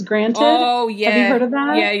wishes granted. Oh, yeah. Have you heard of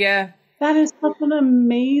that? Yeah. That is such an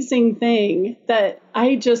amazing thing that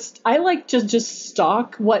I like to just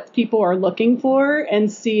stalk what people are looking for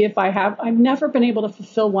and see if I've never been able to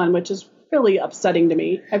fulfill one, which is really upsetting to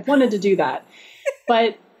me. I've wanted to do that.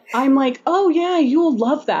 But I'm like, oh, yeah, you'll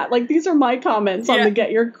love that. Like, these are my comments on the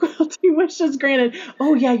get your quilty wishes granted.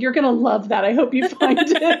 Oh, yeah, you're going to love that. I hope you find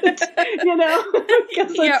it,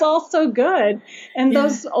 because it's all so good. And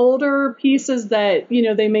those older pieces that,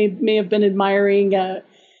 they may have been admiring, an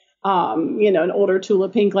older Tula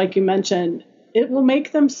Pink, like you mentioned, it will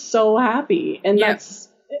make them so happy. And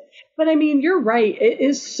but I mean, you're right. It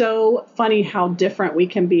is so funny how different we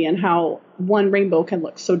can be and how one rainbow can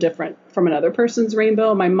look so different from another person's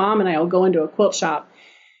rainbow. My mom and I will go into a quilt shop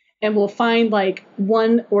and we'll find like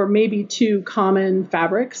one or maybe two common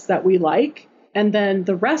fabrics that we like. And then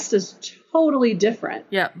the rest is totally different.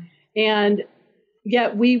 Yeah. And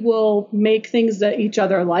yet we will make things that each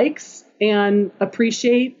other likes and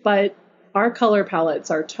appreciate, but our color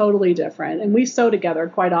palettes are totally different. And we sew together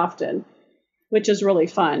quite often, which is really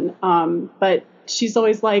fun. But she's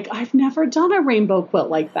always like, I've never done a rainbow quilt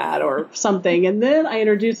like that or something. And then I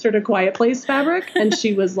introduced her to Quiet Place fabric, and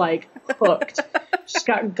she was like hooked. She's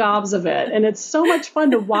got gobs of it. And it's so much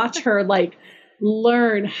fun to watch her like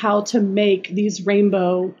learn how to make these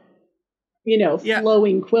rainbow,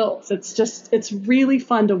 flowing quilts. It's really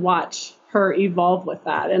fun to watch her evolve with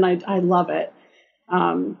that. And I love it.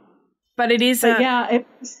 But it is,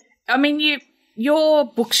 your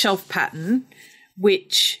bookshelf pattern,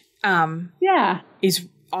 which, is,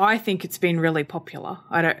 I think it's been really popular.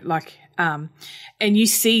 I don't like, and you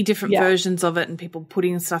see different versions of it and people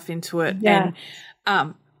putting stuff into it. Yeah.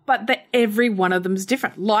 And, but every one of them is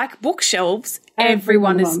different. Like bookshelves,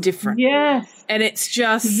 everyone is different. Yes. And it's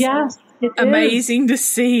just amazing to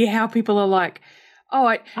see how people are like,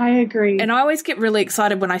 oh, I agree. And I always get really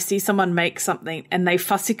excited when I see someone make something and they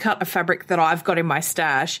fussy cut a fabric that I've got in my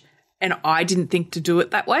stash and I didn't think to do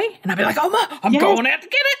it that way. And I'd be like, oh, I'm going out to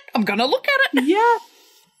get it. I'm going to look at it.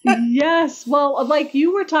 Yeah. Yes. Well, like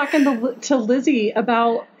you were talking to Lizzie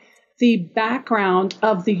about the background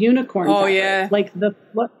of the unicorn fabric. Yeah. Like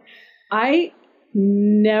I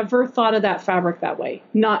never thought of that fabric that way.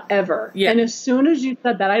 Not ever. Yeah. And as soon as you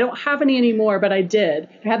said that, I don't have any anymore, but I did.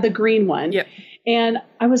 I had the green one. Yep. And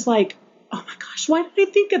I was like, oh my gosh, why did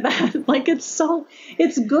I think of that? Like, it's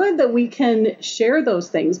good that we can share those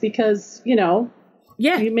things because, you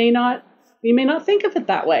may not think of it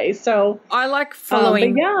that way. So I like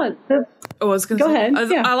following. Go ahead.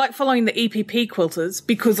 I like following the EPP quilters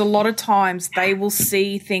because a lot of times they will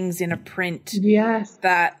see things in a print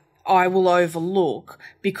that I will overlook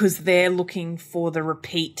because they're looking for the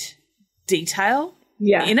repeat detail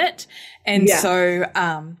in it. And so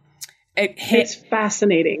it's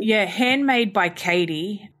fascinating. Yeah, Handmade by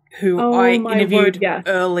Katie, who I interviewed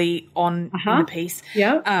early on in the piece.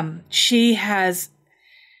 Yeah. She has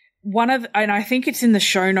and I think it's in the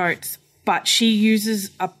show notes, but she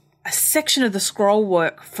uses a section of the scroll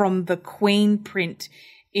work from the Queen print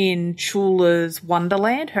in Chula's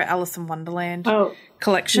Wonderland, her Alice in Wonderland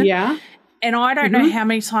collection. Yeah. And I don't know how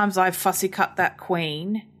many times I've fussy cut that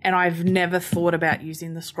Queen and I've never thought about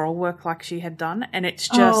using the scroll work like she had done. And it's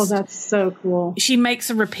just... Oh, that's so cool. She makes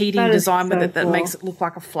a repeating design with it that makes it look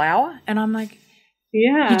like a flower. And I'm like,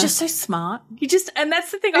 you're just so smart. And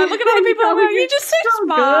that's the thing. I look at other people and I go, you're just so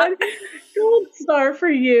smart. Good. Gold star for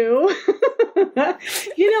you.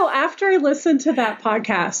 After I listened to that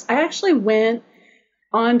podcast, I actually went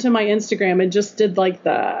onto my Instagram and just did like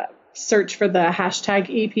the search for the hashtag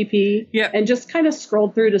EPP and just kind of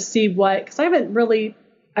scrolled through to see because I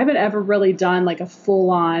haven't ever really done like a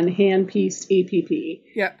full-on hand-pieced EPP.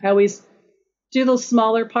 Yeah. I always do the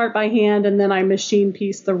smaller part by hand and then I machine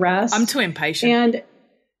piece the rest. I'm too impatient. And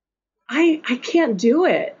I can't do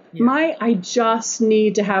it. Yeah. I just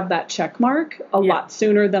need to have that check mark a lot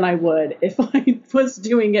sooner than I would if I was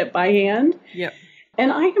doing it by hand. Yep.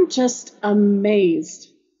 And I am just amazed,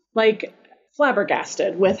 like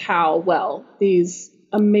flabbergasted with how well these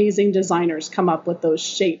amazing designers come up with those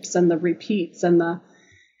shapes and the repeats and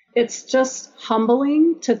it's just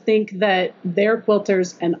humbling to think that they're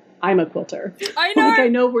quilters and I'm a quilter. I know. I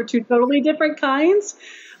know we're two totally different kinds,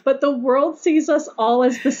 but the world sees us all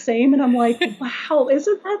as the same. And I'm like, wow,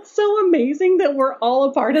 isn't that so amazing that we're all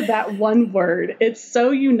a part of that one word? It's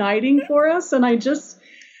so uniting for us. And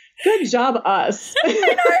good job, us. I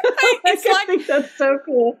know. I think that's so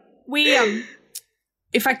cool. We,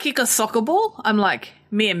 if I kick a soccer ball, I'm like,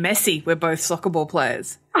 me and Messi, we're both soccer ball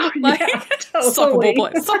players. Oh, yeah, totally.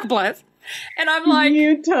 Soccer players. And I'm like,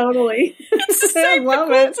 you totally. It's the same for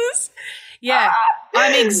quilters. Yeah,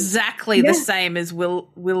 I'm exactly the same as Will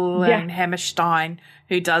Hammerstein,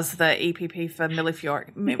 who does the EPP for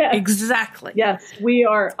Millifiore. Yes. Exactly. Yes, we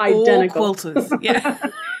are identical. All quilters. Yeah.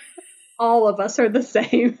 All of us are the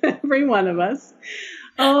same. Every one of us.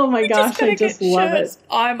 Oh my gosh, I just love it.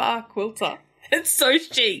 I'm a quilter. And so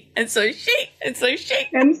she. And so she. And so she.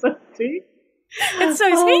 And so she. And so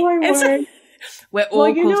she. My and so we're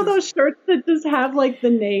all quilters. Those shirts that just have like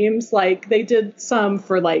the names, like they did some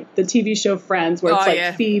for like the TV show Friends where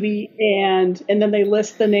it's Phoebe and then they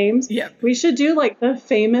list the names. Yeah. We should do like the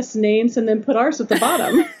famous names and then put ours at the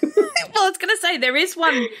bottom. Well, I was going to say there is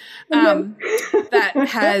one that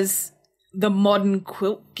has the Modern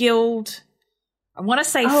Quilt Guild. I want to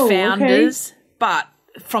say founders, but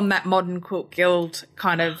from that Modern Quilt Guild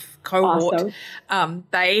kind of cohort,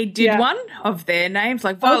 they did one of their names,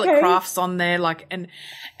 like Violet Crafts on there, like and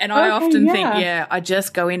I often think, I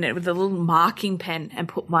just go in it with a little marking pen and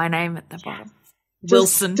put my name at the bottom.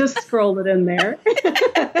 Wilson. Just scroll it in there.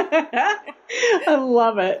 I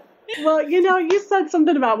love it. Well, you said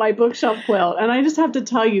something about my bookshelf quilt, and I just have to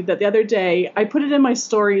tell you that the other day, I put it in my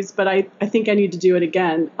stories, but I think I need to do it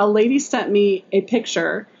again. A lady sent me a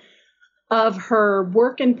picture of her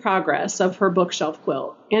work in progress of her bookshelf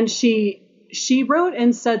quilt. And she wrote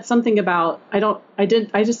and said something about, I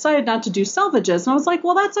decided not to do selvages. And I was like,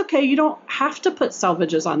 well, that's okay. You don't have to put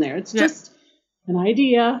selvages on there. It's just an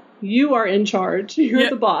idea. You are in charge. You're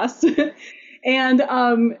the boss.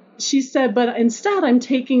 And she said, but instead I'm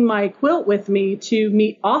taking my quilt with me to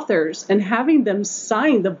meet authors and having them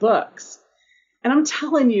sign the books. And I'm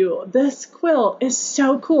telling you, this quilt is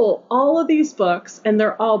so cool. All of these books, and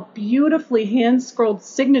they're all beautifully hand-scrolled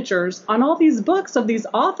signatures on all these books of these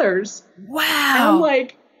authors. Wow. And I'm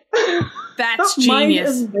like, that's genius. Mind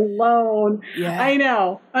is blown. Yeah. I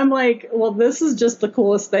know. I'm like, well, this is just the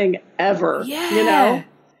coolest thing ever. Yeah.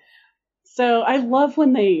 So I love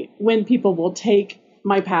when people will take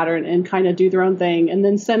my pattern and kind of do their own thing and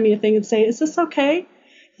then send me a thing and say, is this okay?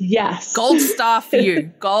 Yes. Gold star for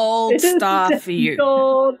you. Gold star for you.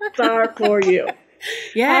 Gold star for you.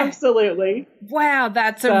 Yeah. Absolutely. Wow,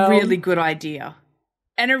 that's a really good idea.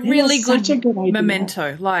 And a really good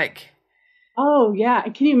memento. Oh, yeah.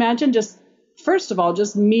 Can you imagine first of all,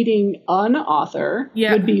 just meeting an author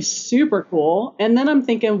would be super cool. And then I'm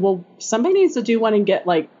thinking, well, somebody needs to do one and get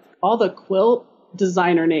all the quilt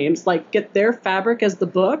designer names, get their fabric as the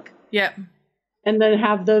book. Yeah. And then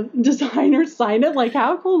have the designer sign it.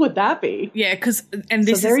 How cool would that be? Yeah, so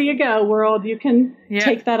there you go, world. You can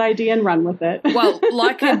take that idea and run with it. Well,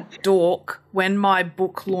 like a dork, when my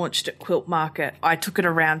book launched at Quilt Market, I took it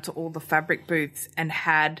around to all the fabric booths and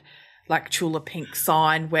had Chula Pink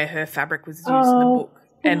sign where her fabric was used in the book,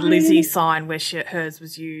 and Lizzie sign where hers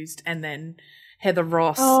was used, and then Heather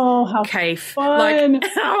Ross, how Kafe. fun.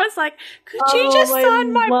 I was like, could you just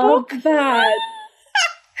sign my book? That.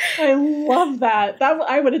 I love that.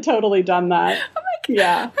 I would have totally done that. I'm like,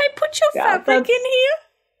 I put your fabric in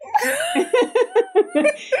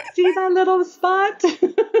here. See that little spot? Because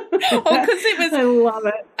it was. I love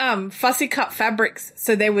it. Fussy cut fabrics.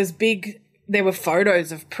 So there were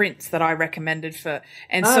photos of prints that I recommended for,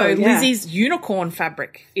 and Lizzie's unicorn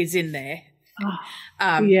fabric is in there.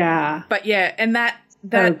 But and that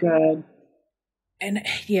so good. And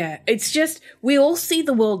it's just, we all see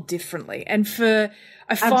the world differently. And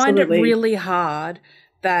I find it really hard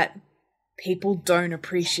that people don't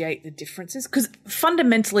appreciate the differences, because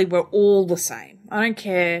fundamentally we're all the same. I don't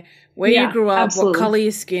care where you grew up, what color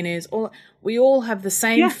your skin is. We all have the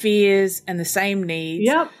same fears and the same needs.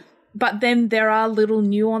 Yep. But then there are little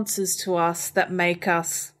nuances to us that make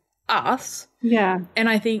us us. Yeah. And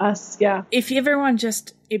I think if everyone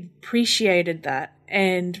just appreciated that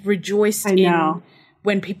and rejoiced in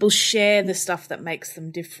when people share the stuff that makes them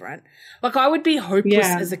different. I would be hopeless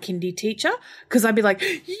as a kindy teacher, because I'd be like,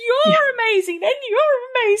 you're amazing, and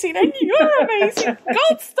you're amazing, and you're amazing.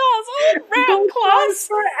 Gold stars all around class.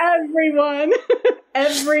 For everyone.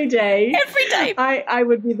 Every day. Every day. I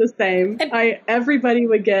would be the same. Everybody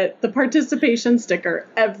would get the participation sticker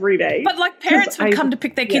every day. But parents would come to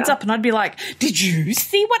pick their kids up, and I'd be like, did you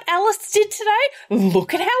see what Alice did today?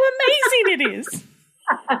 Look at how amazing it is.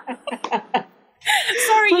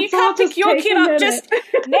 Sorry, you can't pick your kid up just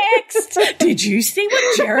next. Did you see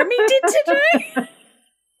what Jeremy did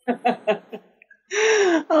today?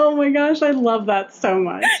 Oh my gosh, I love that so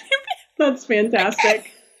much. That's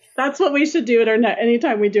fantastic. That's what we should do at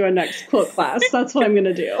anytime we do a next quilt class. That's what I'm going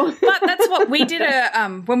to do. But that's what we did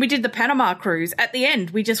when we did the Panama cruise. At the end,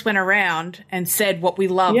 we just went around and said what we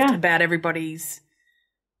loved about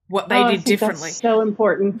what they did differently. That's so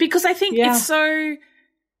important. Because I think it's so,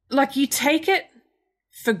 you take it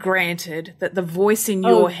for granted that the voice in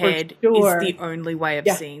your head is the only way of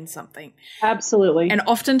seeing something. Absolutely. And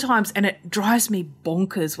oftentimes, and it drives me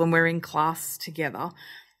bonkers when we're in class together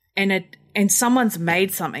and someone's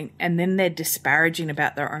made something and then they're disparaging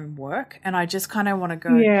about their own work. And I just kind of want to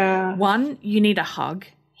go, one, you need a hug.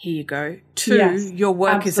 Here you go. Two, your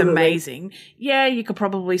work is amazing. Yeah, you could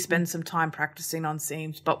probably spend some time practicing on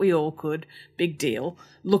seams, but we all could. Big deal.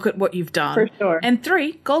 Look at what you've done. For sure. And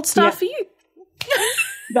three, gold star for you.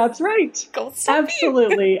 That's right. Gold star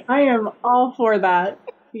Absolutely. I am all for that.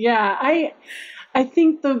 Yeah, I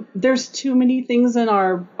think there's too many things in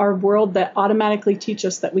our world that automatically teach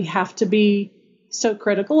us that we have to be so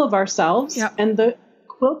critical of ourselves. Yep. And the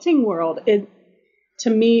quilting world, to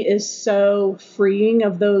me, is so freeing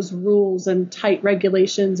of those rules and tight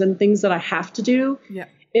regulations and things that I have to do. Yeah.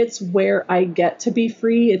 It's where I get to be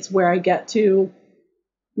free. It's where I get to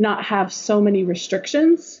not have so many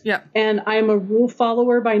restrictions. Yeah. And I'm a rule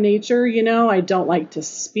follower by nature. You know, I don't like to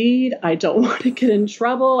speed. I don't want to get in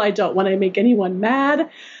trouble. I don't want to make anyone mad.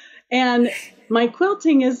 And my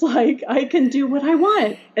quilting is like, I can do what I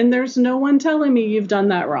want. And there's no one telling me you've done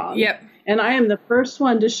that wrong. Yep. And I am the first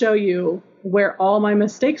one to show you where all my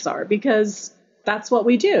mistakes are, because that's what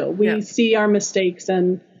we do. We see our mistakes,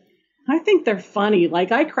 and I think they're funny.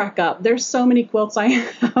 Like, I crack up. There's so many quilts I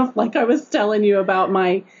have. Like I was telling you about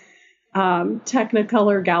my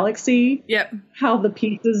Technicolor Galaxy. Yep. How the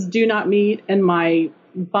pieces do not meet, and my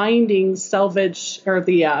binding selvage, or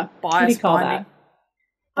the what do you call that?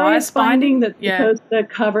 Bias binding that's supposed to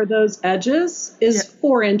cover those edges is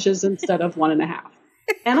 4 inches instead of 1.5.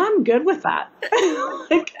 And I'm good with that.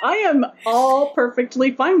 Like, I am all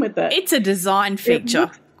perfectly fine with it. It's a design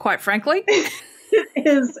feature, quite frankly.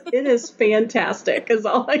 It is fantastic, is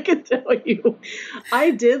all I can tell you.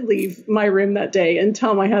 I did leave my room that day and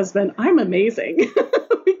tell my husband, I'm amazing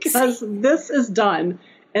because this is done.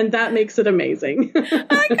 And that makes it amazing.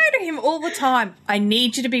 I go to him all the time. I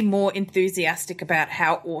need you to be more enthusiastic about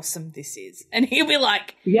how awesome this is. And he'll be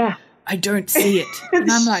like, yeah, I don't see it. And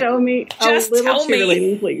I'm like, show me. Just tell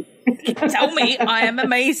me. Please. Tell me I am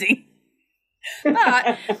amazing.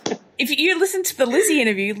 But if you listen to the Lizzie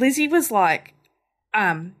interview, Lizzie was like,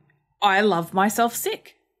 I love myself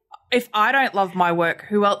sick. If I don't love my work,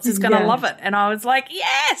 who else is going to love it? And I was like,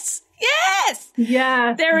 yes.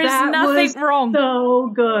 Yeah. There is nothing wrong.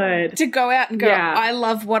 So good. To go out and go, I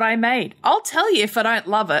love what I made. I'll tell you if I don't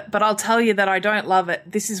love it, but I'll tell you that I don't love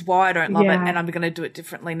it. This is why I don't love it, and I'm going to do it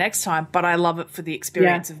differently next time, but I love it for the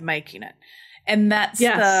experience of making it. And that's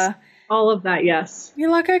all of that, yes. You're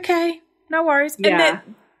like, okay, no worries. Yeah. And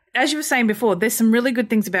then, as you were saying before, there's some really good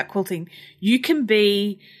things about quilting. You can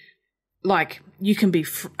be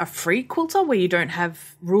a free quilter where you don't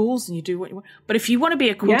have rules and you do what you want. But if you want to be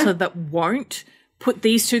a quilter that won't put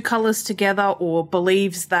these two colors together, or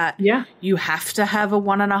believes that you have to have a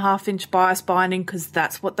 1.5 inch bias binding because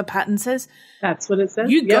that's what the pattern says. That's what it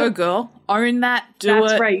says. You go, girl. Own that. Do it.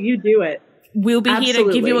 That's right. You do it. We'll be here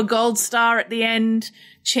to give you a gold star at the end,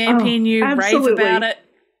 champion you, rave about it.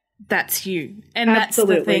 That's you. And that's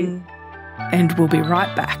the thing. And we'll be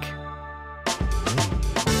right back.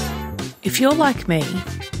 If you're like me,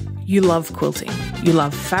 you love quilting. You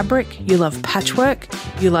love fabric. You love patchwork.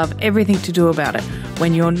 You love everything to do about it.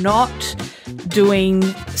 When you're not doing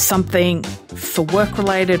something for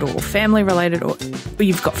work-related or family-related, or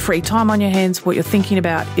you've got free time on your hands, what you're thinking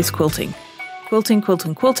about is quilting. Quilting,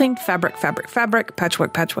 fabric,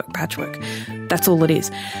 patchwork. That's all it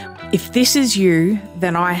is. If this is you,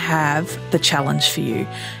 then I have the challenge for you.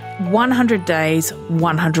 100 days,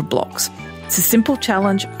 100 blocks. It's a simple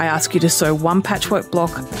challenge. I ask you to sew 1 patchwork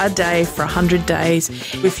block a day for 100 days.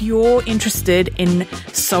 If you're interested in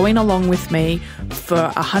sewing along with me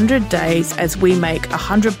for 100 days as we make a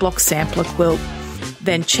 100 block sampler quilt,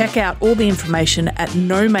 then check out all the information at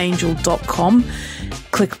gnomeangel.com.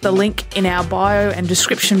 Click the link in our bio and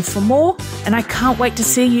description for more, and I can't wait to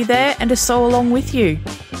see you there and to sew along with you.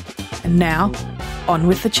 And now, on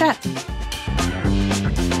with the chat.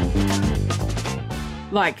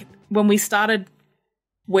 Like, when we started,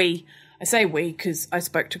 I say we because I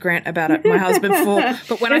spoke to Grant about it, my husband, before,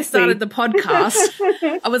 but when I started the podcast,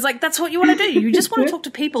 I was like, that's what you want to do. You just want to talk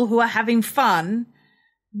to people who are having fun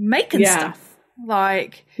making stuff.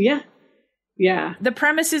 Like, the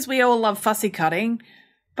premise is we all love fussy cutting,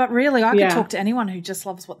 but really I could talk to anyone who just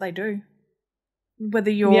loves what they do.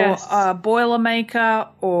 Whether you're a boiler maker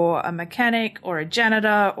or a mechanic or a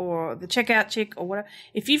janitor or the checkout chick or whatever.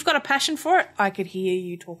 If you've got a passion for it, I could hear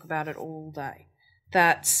you talk about it all day.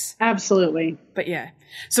 That's absolutely. But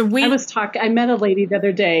so I met a lady the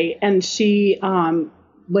other day, and she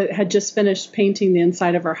had just finished painting the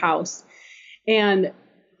inside of her house, and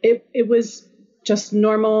it was just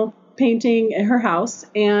normal painting in her house,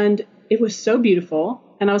 and it was so beautiful.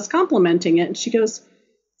 And I was complimenting it, and she goes,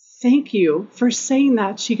 "Thank you for saying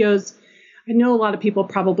that." She goes, "I know a lot of people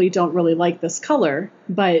probably don't really like this color,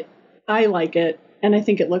 but I like it. And I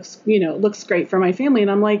think it looks great for my family."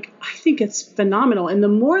 And I'm like, I think it's phenomenal. And the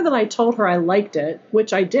more that I told her I liked it,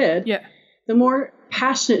 which I did, the more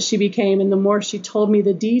passionate she became, and the more she told me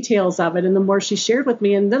the details of it, and the more she shared with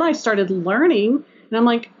me. And then I started learning, and I'm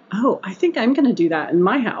like, oh, I think I'm going to do that in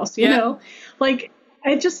my house. You know, like,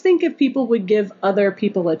 I just think if people would give other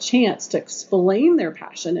people a chance to explain their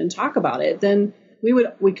passion and talk about it, then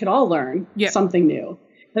we could all learn something new.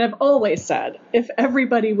 And I've always said, if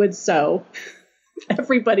everybody would sew,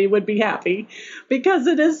 everybody would be happy, because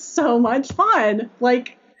it is so much fun.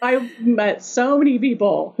 Like, I've met so many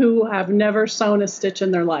people who have never sewn a stitch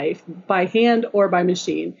in their life by hand or by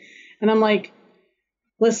machine. And I'm like,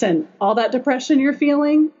 listen, all that depression you're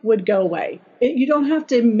feeling would go away. You don't have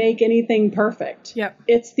to make anything perfect. Yep.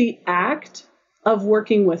 It's the act of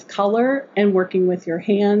working with color and working with your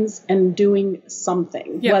hands and doing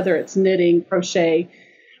something, whether it's knitting, crochet,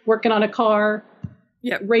 working on a car,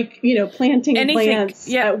 planting plants,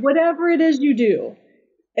 whatever it is you do.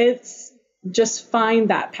 It's just find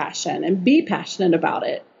that passion and be passionate about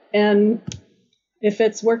it. And if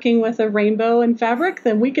it's working with a rainbow and fabric,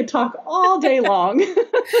 then we could talk all day long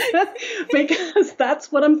because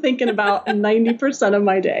that's what I'm thinking about 90% of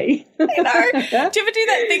my day. Do you ever do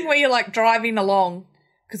that thing where you're like driving along?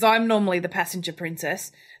 Because I'm normally the passenger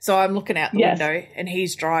princess. So I'm looking out the window and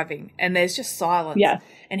he's driving and there's just silence. Yeah.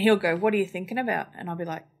 And he'll go, what are you thinking about? And I'll be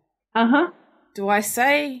like, uh-huh. Do I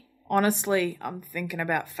say, honestly, I'm thinking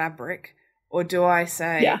about fabric? Or do I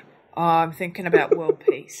say, oh, I'm thinking about world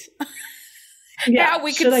peace? Yeah.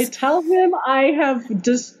 Should I tell him I have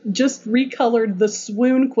just recolored the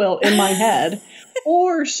swoon quilt in my head?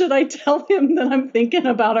 Or should I tell him that I'm thinking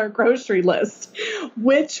about our grocery list?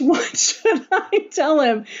 Which one should I tell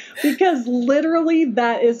him? Because literally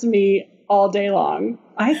that is me all day long.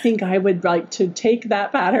 I think I would like to take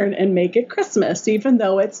that pattern and make it Christmas, even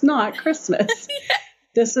though it's not Christmas.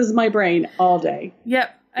 This is my brain all day.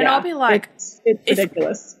 Yep. And I'll be like, it's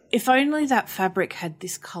ridiculous. If only that fabric had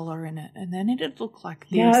this color in it, and then it'd look like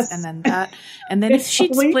this, and then that, and then if she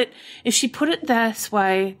put it this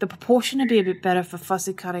way, the proportion would be a bit better for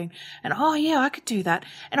fussy cutting. And I could do that.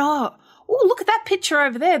 And look at that picture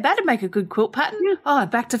over there. That'd make a good quilt pattern. Yeah. Oh,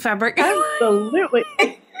 back to fabric. Absolutely.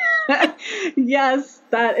 Yes,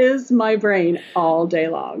 that is my brain all day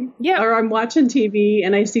long. Yeah. Or I'm watching TV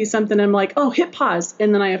and I see something and I'm like, oh, hit pause.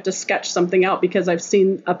 And then I have to sketch something out because I've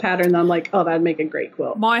seen a pattern and I'm like, oh, that'd make a great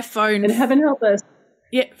quilt. My phone. And heaven help us.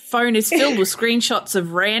 Yeah, phone is filled with screenshots of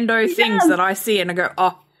rando things that I see and I go,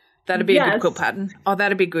 oh, that'd be a good quilt pattern. Oh,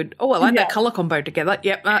 that'd be good. Oh, I like that color combo together.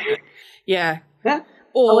 Yep. Yeah.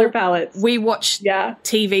 Or color palettes. We watch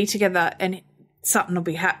TV together and something will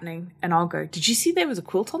be happening and I'll go, did you see there was a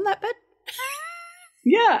quilt on that bed?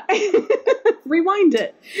 Yeah. Rewind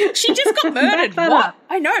it. She just got murdered. What? Up.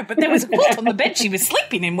 I know, but there was a quilt on the bed she was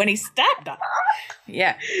sleeping in when he stabbed her.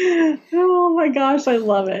 Yeah. Oh my gosh, I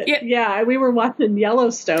love it. Yeah, we were watching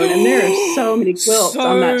Yellowstone and there are so many quilts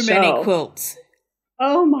on that show. So many quilts.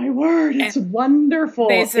 Oh my word, it's wonderful.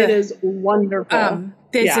 It is wonderful.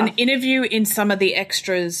 There's an interview in some of the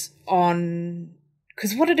extras on,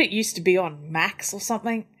 because what did it used to be on? Max or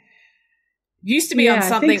something? Used to be on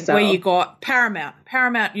something where you got Paramount.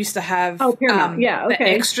 Paramount used to have the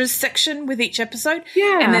extras section with each episode.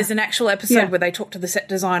 Yeah. And there's an actual episode where they talk to the set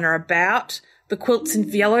designer about the quilts in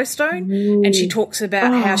Yellowstone. And she talks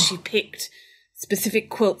about how she picked specific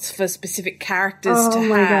quilts for specific characters to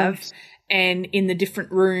have and in the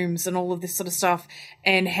different rooms and all of this sort of stuff,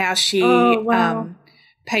 and how she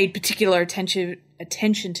paid particular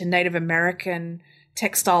attention to Native American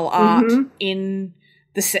textile art in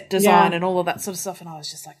the set design and all of that sort of stuff. And I was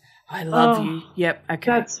just like, I love you. Yep.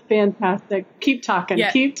 Okay. That's fantastic. Keep talking.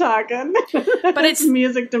 Yeah. Keep talking. But it's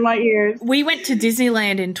music to my ears. We went to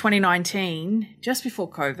Disneyland in 2019, just before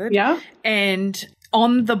COVID. Yeah. And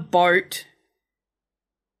on the boat,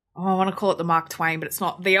 I want to call it the Mark Twain, but it's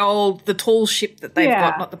not, the tall ship that they've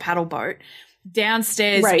got, not the paddle boat.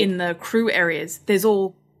 Downstairs in the crew areas, there's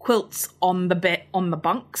all quilts on the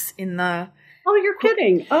bunks in the... Oh, you're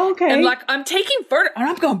kidding. Oh, okay. And, I'm taking photos, and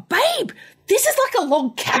I'm going, babe, this is like a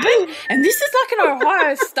log cabin, and this is like an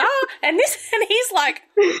Ohio Star, and he's like,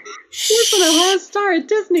 shh. An Ohio Star at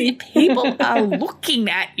Disney. People are looking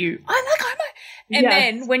at you. I'm like, And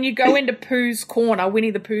then when you go into Pooh's Corner,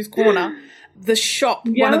 Winnie the Pooh's Corner, the shop,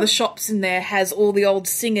 one of the shops in there has all the old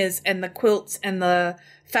singers and the quilts and the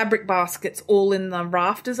fabric baskets all in the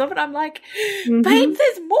rafters of it. I'm like, babe,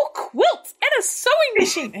 there's more quilts and a sewing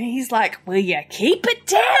machine. And he's like, will you keep it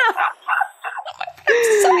down?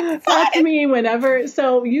 I'm so excited. That's me whenever.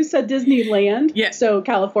 So you said Disneyland. Yeah. So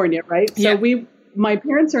California, right? So my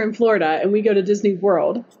parents are in Florida and we go to Disney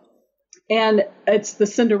World. And it's the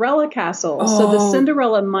Cinderella castle. Oh. So the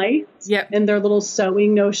Cinderella mites and their little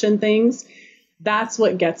sewing notion things, that's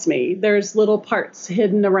what gets me. There's little parts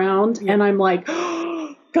hidden around. Yep. And I'm like,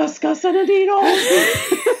 Gus and a needle.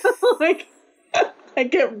 I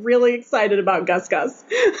get really excited about Gus.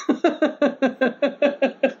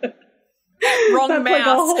 Wrong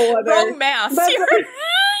mouse. Wrong mouse.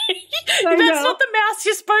 I That's know. not the mouse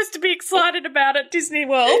you're supposed to be excited about at Disney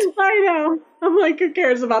World. I know. I'm like, who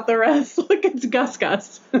cares about the rest? Look, it's Gus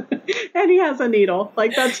Gus. And he has a needle.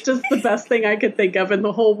 Like, that's just the best thing I could think of in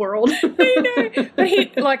the whole world. I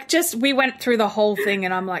know. But we went through the whole thing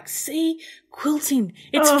and I'm like, see, quilting,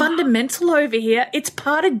 it's fundamental over here. It's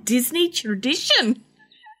part of Disney tradition.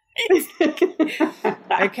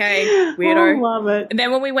 Okay, weirdo. I love it. And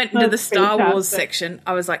then when we went into the Star fantastic. Wars section,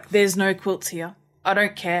 I was like, there's no quilts here. I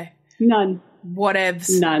don't care. None.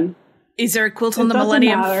 Whatevs. None. Is there a quilt on the doesn't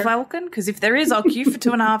Millennium matter. Falcon? Because if there is, I'll queue for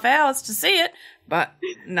 2.5 hours to see it. But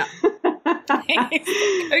no. Okay.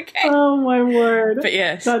 Oh, my word. But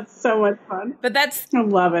yes. That's so much fun. But that's I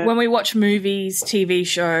love it. when we watch movies, TV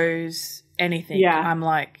shows, anything. Yeah. I'm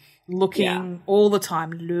like looking all the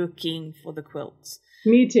time, looking for the quilts.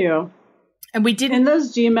 Me too. And we didn't. And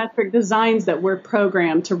those geometric designs that we're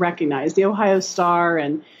programmed to recognize, the Ohio Star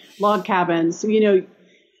and log cabins,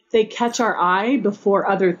 they catch our eye before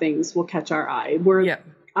other things will catch our eye.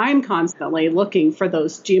 I'm constantly looking for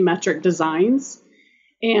those geometric designs,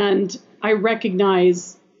 and I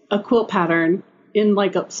recognize a quilt pattern in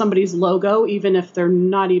like somebody's logo, even if they're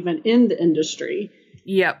not even in the industry.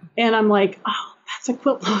 Yep. And I'm like, oh, that's a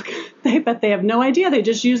quilt look. But they have no idea. They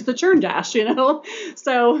just use the churn dash,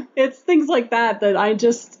 So it's things like that I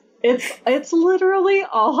just, it's literally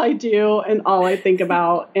all I do and all I think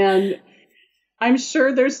about. And I'm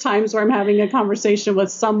sure there's times where I'm having a conversation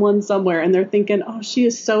with someone somewhere and they're thinking, oh, she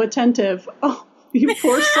is so attentive. Oh, you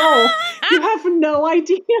poor soul. You have no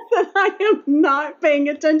idea that I am not paying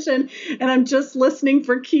attention and I'm just listening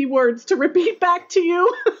for keywords to repeat back to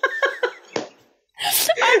you.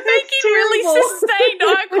 I'm making really sustained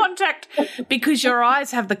eye contact because your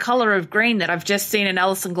eyes have the colour of green that I've just seen in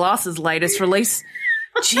Alison Glass's latest release.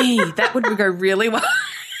 Gee, that would go really well.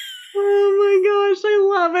 Oh my gosh, I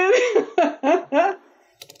love it.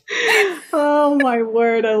 Oh my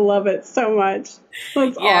word, I love it so much.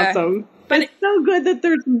 That's awesome. But it's so good that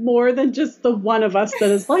there's more than just the one of us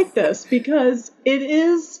that is like this, because it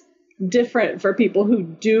is different for people who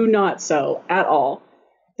do not sew at all.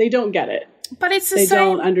 They don't get it. But it's the they same. They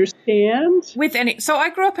don't understand. So I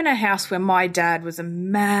grew up in a house where my dad was a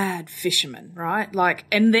mad fisherman, right? Like,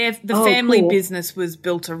 and the family business was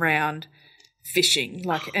built around fishing.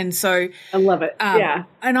 And so I love it. Yeah.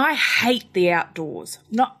 And I hate the outdoors.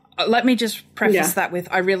 Let me just preface that with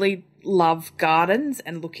I really love gardens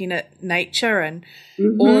and looking at nature and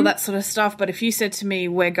all of that sort of stuff. But if you said to me,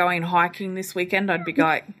 we're going hiking this weekend, I'd be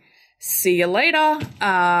like, see you later.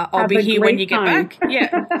 I'll be here when you get back.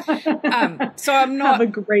 Yeah. So I'm not. Have a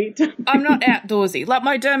great time. I'm not outdoorsy. Like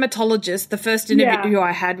my dermatologist, the first interview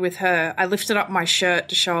I had with her, I lifted up my shirt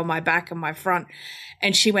to show her my back and my front,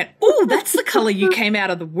 and she went, "Oh, that's the color you came out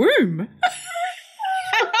of the womb."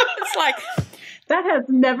 It's like. That has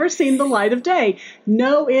never seen the light of day.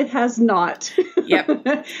 No, it has not. Yep.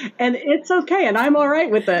 And it's okay. And I'm all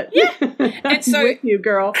right with it. Yeah. And so, with you,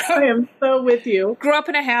 girl. I am so with you. Grew up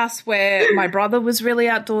in a house where my brother was really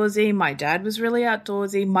outdoorsy. My dad was really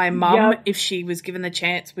outdoorsy. My mum, if she was given the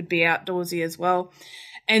chance, would be outdoorsy as well.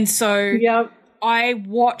 And so I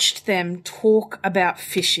watched them talk about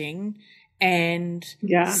fishing and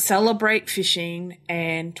celebrate fishing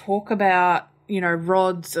and talk about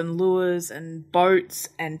rods and lures and boats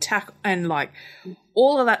and tackle and like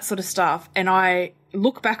all of that sort of stuff. And I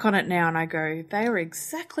look back on it now and I go, they were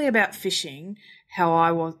exactly about fishing how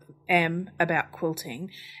I am about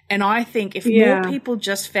quilting. And I think if more people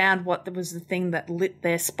just found what was the thing that lit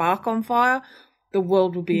their spark on fire, the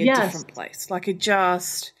world would be a different place. Like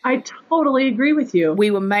I totally agree with you. We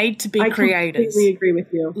were made to be creators. I completely agree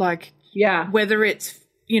with you. Like, whether it's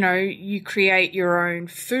you create your own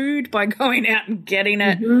food by going out and getting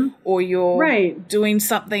it, or you're doing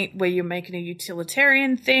something where you're making a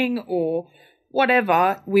utilitarian thing or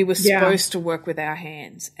whatever. We were supposed to work with our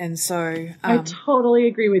hands. And so I totally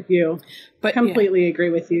agree with you. But completely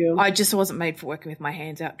agree with you. I just wasn't made for working with my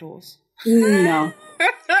hands outdoors. No.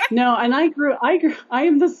 No, and I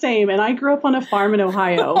am the same, and I grew up on a farm in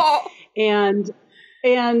Ohio. And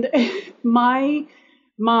my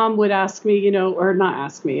mom would ask me, or not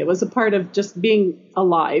ask me. It was a part of just being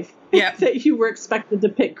alive that you were expected to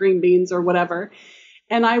pick green beans or whatever.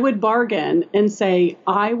 And I would bargain and say,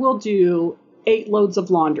 I will do 8 loads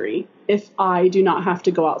of laundry if I do not have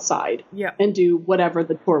to go outside and do whatever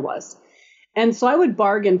the chore was. And so I would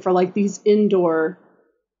bargain for like these indoor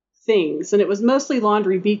things. And it was mostly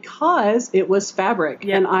laundry because it was fabric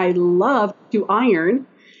and I love to iron.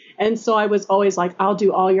 And so I was always like, I'll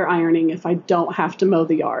do all your ironing if I don't have to mow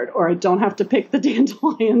the yard or I don't have to pick the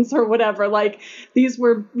dandelions or whatever. Like these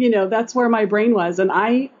were, that's where my brain was. And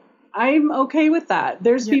I I'm okay with that.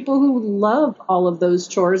 There's people who love all of those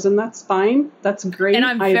chores, and that's fine. That's great. And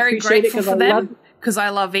I'm very grateful for them because I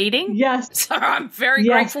love eating. Yes. So I'm very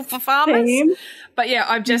grateful for farmers. Same. But yeah,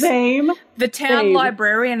 I've just the town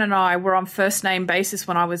librarian and I were on first name basis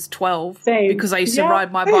when I was 12 because I used to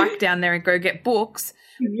ride my bike down there and go get books.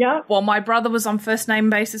 Yeah. While my brother was on first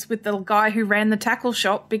name basis with the guy who ran the tackle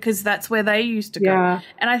shop because that's where they used to go. Yeah.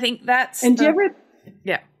 And I think that's do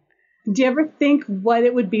you ever think what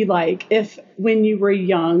it would be like if when you were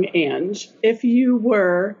young, Ange, if you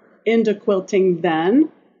were into quilting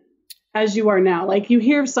then as you are now? Like you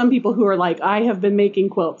hear some people who are like, I have been making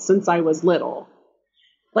quilts since I was little.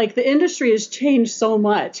 Like the industry has changed so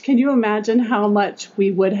much. Can you imagine how much we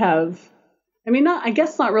would have, I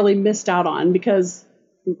guess not really missed out on, because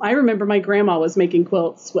I remember my grandma was making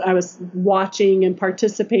quilts. I was watching and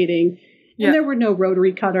participating, and there were no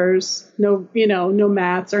rotary cutters, no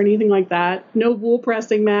mats or anything like that. No wool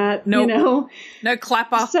pressing mat, no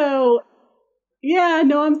clapper. So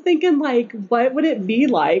I'm thinking like, what would it be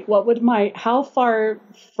like? How far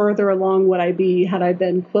further along would I be had I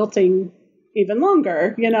been quilting even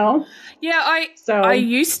longer, Yeah, I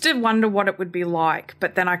used to wonder what it would be like,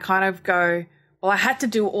 but then I kind of go, well, I had to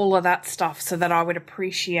do all of that stuff so that I would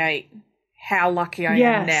appreciate how lucky I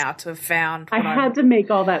am now to have found I had to make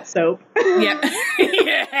all that soap. Yeah.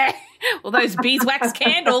 Well, those beeswax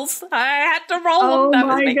candles, I had to roll them. Oh,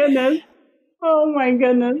 my goodness. Oh, my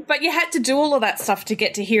goodness. But you had to do all of that stuff to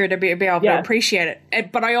get to here to be able to appreciate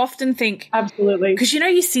it. But I often think... Absolutely. Because,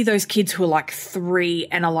 you see those kids who are like 3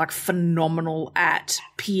 and are like phenomenal at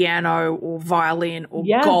piano or violin or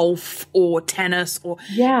golf or tennis.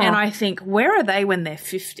 And I think, where are they when they're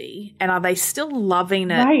 50? And are they still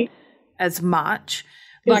loving it as much?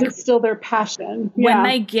 Is it still their passion? When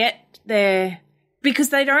they get there... Because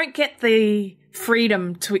they don't get the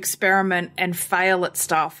freedom to experiment and fail at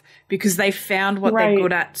stuff because they found what they're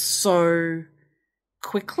good at so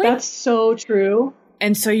quickly. That's so true.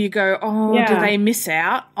 And so you go, do they miss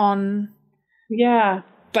out on... Yeah.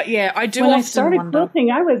 But I do when often I started wonder.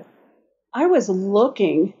 Quilting, I was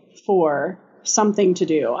looking for something to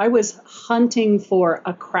do. I was hunting for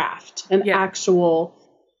a craft, an actual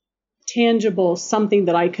tangible something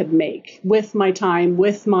that I could make with my time,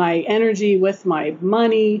 with my energy, with my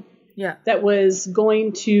money. Yeah. That was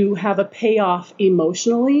going to have a payoff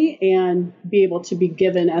emotionally and be able to be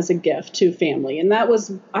given as a gift to family. And I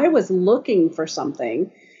was looking for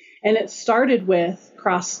something. And it started with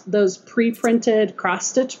those pre-printed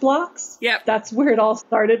cross-stitch blocks. Yep. That's where it all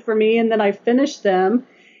started for me. And then I finished them.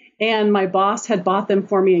 And my boss had bought them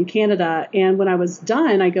for me in Canada. And when I was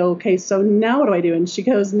done, I go, okay, so now what do I do? And she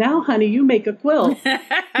goes, now, honey, you make a quilt. And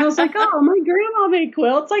I was like, oh, my grandma made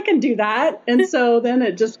quilts. I can do that. And so then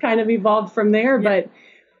it just kind of evolved from there. Yeah. But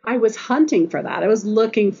I was hunting for that. I was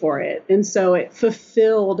looking for it. And so it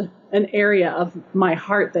fulfilled an area of my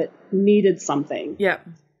heart that needed something. Yeah.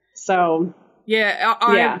 So.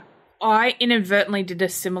 Yeah. I inadvertently did a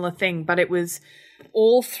similar thing, but it was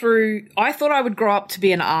all through, I thought I would grow up to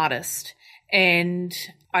be an artist, and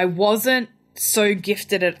I wasn't so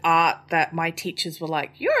gifted at art that my teachers were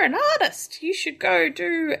like, you're an artist, you should go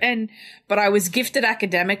do, but I was gifted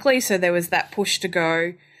academically, so there was that push to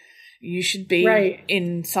go, you should be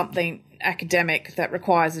in something academic that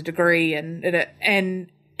requires a degree, and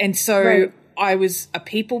so I was a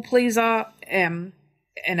people pleaser, and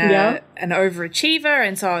an overachiever,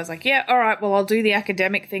 and so I was like, yeah, all right, well, I'll do the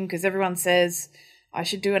academic thing because everyone says I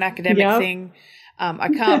should do an academic thing. I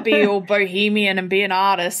can't be all bohemian and be an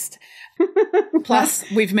artist. Plus,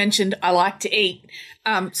 we've mentioned I like to eat.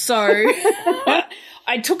 So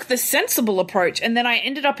I took the sensible approach, and then I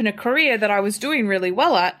ended up in a career that I was doing really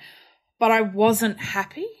well at, but I wasn't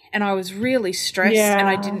happy, and I was really stressed, and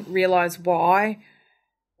I didn't realize why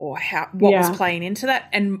or what was playing into that.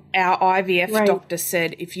 And our IVF doctor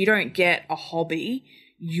said, if you don't get a hobby,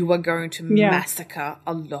 you are going to massacre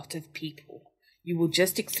a lot of people. You will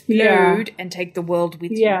just explode and take the world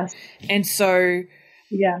with you. And so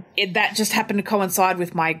that just happened to coincide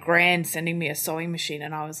with my gran sending me a sewing machine,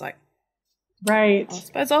 and I was like, I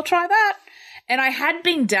suppose I'll try that. And I had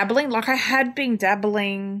been dabbling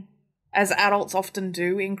as adults often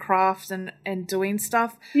do in crafts and doing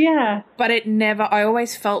stuff. Yeah. But I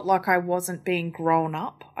always felt like I wasn't being grown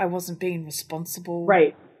up. I wasn't being responsible.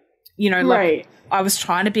 Right. I was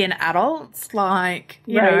trying to be an adult, like,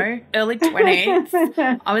 early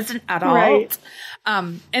 20s. I was an adult. Right.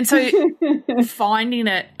 And so finding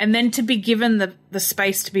it, and then to be given the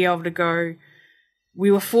space to be able to go,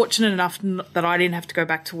 we were fortunate enough that I didn't have to go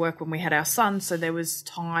back to work when we had our son, so there was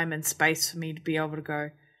time and space for me to be able to go,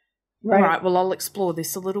 all right, well, I'll explore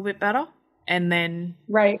this a little bit better. and then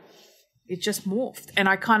it just morphed. And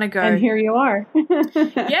I kind of go, and here you are.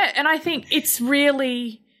 yeah, and I think it's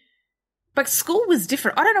really, but school was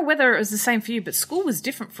different. I don't know whether it was the same for you, but school was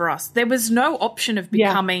different for us. There was no option of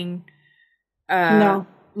becoming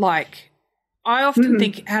like, I often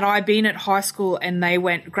think, had I been at high school and they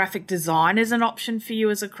went graphic design as an option for you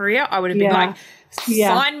as a career, I would have been like,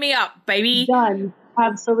 sign me up, baby. Done.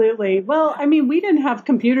 Absolutely. Well, I mean, we didn't have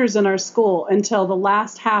computers in our school until the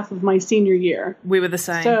last half of my senior year. We were the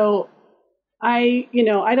same. So I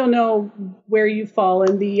don't know where you fall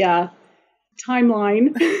in the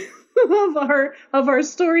timeline of our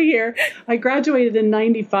story here. I graduated in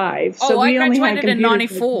 95. So I graduated in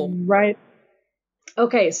 94. Right.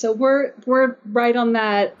 Okay, so we're right on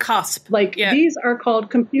that cusp. Like these are called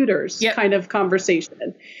computers kind of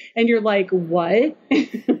conversation. And you're like, what?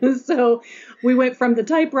 So we went from the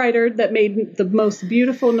typewriter that made the most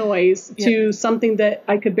beautiful noise to something that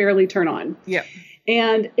I could barely turn on. Yeah.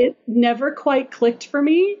 And it never quite clicked for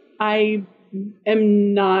me. I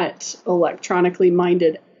am not electronically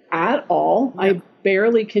minded at all. Yep. I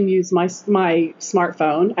barely can use my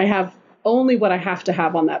smartphone. I have only what I have to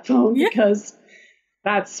have on that phone because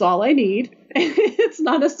that's all I need. It's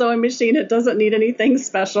not a sewing machine. It doesn't need anything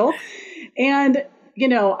special. And,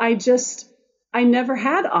 I never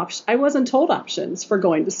had options. I wasn't told options for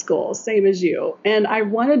going to school, same as you. And I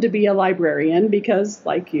wanted to be a librarian because,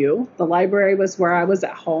 like you, the library was where I was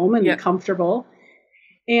at home and comfortable.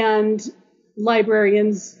 And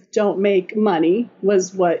librarians don't make money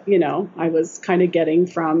was what, I was kind of getting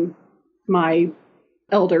from my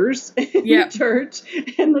elders in the church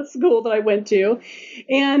and the school that I went to.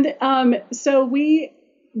 And so we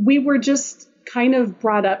were just kind of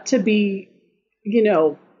brought up to be,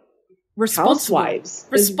 responsible. Housewives.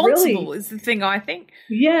 Responsible is the thing, I think.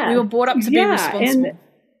 Yeah. We were brought up to be responsible.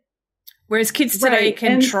 Whereas kids today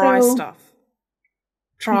can try stuff.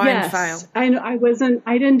 And fail.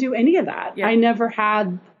 I didn't do any of that. I never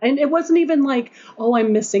had, and it wasn't even like, oh,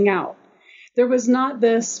 I'm missing out. There was not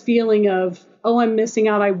this feeling of, oh, I'm missing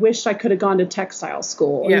out. I wish I could have gone to textile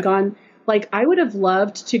school and gone, like, I would have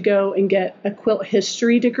loved to go and get a quilt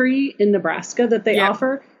history degree in Nebraska that they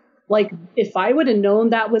offer. Like, if I would have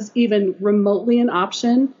known that was even remotely an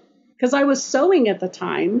option, because I was sewing at the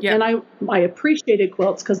time and I appreciated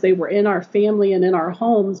quilts because they were in our family and in our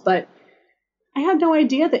homes, but I had no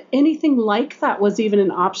idea that anything like that was even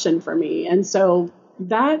an option for me. And so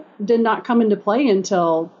that did not come into play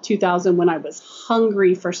until 2000 when I was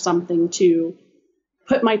hungry for something to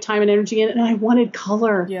put my time and energy in. And I wanted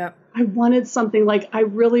color. Yeah. I wanted something like, I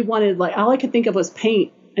really wanted, like, all I could think of was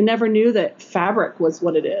paint. I never knew that fabric was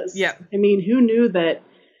what it is. Yeah. I mean, who knew that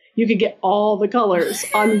you could get all the colors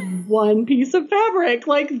on one piece of fabric?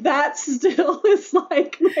 Like, that still is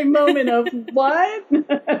like my moment of what?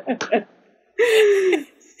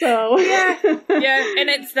 So yeah, and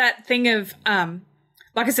it's that thing of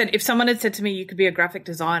like I said, if someone had said to me you could be a graphic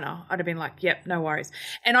designer, I'd have been like, yep, no worries.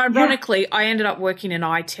 And ironically, I ended up working in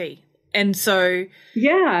IT, and so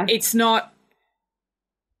it's not.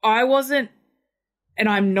 I wasn't, and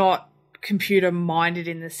I'm not computer minded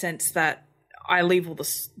in the sense that I leave all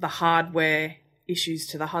the hardware issues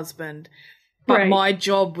to the husband, but my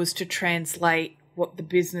job was to translate what the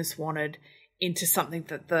business wanted into something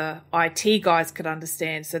that the IT guys could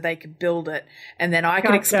understand so they could build it. And then I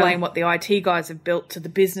could explain what the IT guys have built to the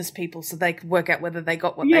business people so they could work out whether they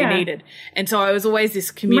got what they needed. And so I was always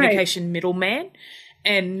this communication middleman.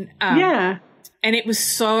 And and it was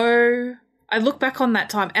so – I look back on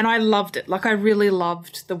that time and I loved it. Like, I really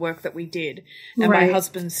loved the work that we did, and my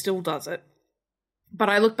husband still does it. But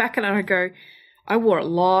I look back and I go, I wore a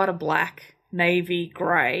lot of black, navy,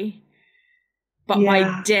 grey. But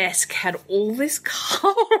my desk had all this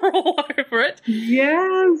color all over it.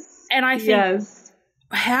 Yes. And I think,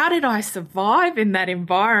 how did I survive in that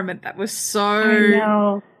environment that was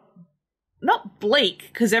so not bleak,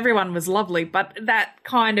 because everyone was lovely, but that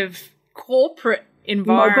kind of corporate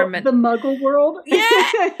environment. The muggle world? Yeah.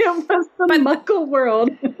 It was the muggle world.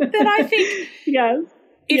 That I think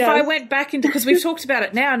if I went back into, because we've talked about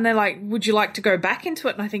it now and they're like, would you like to go back into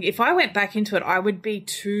it? And I think if I went back into it, I would be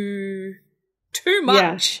too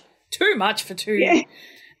much for two.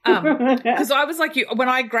 Because I was like you, when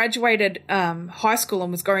I graduated high school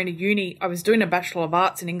and was going to uni, I was doing a Bachelor of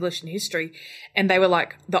Arts in English and History, and they were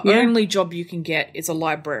like, the only job you can get is a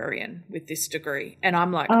librarian with this degree. And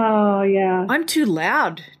I'm like, I'm too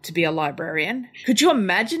loud to be a librarian. Could you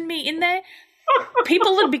imagine me in there?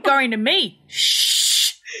 People would be going to me,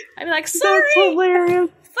 shh. I'd be like, sorry. That's hilarious.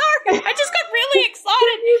 Sorry, I just got really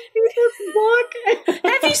excited. Did you see this book?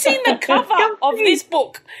 Have you seen the cover of this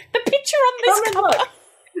book? The picture on this cover.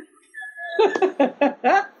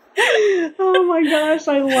 Oh my gosh,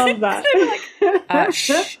 I love that.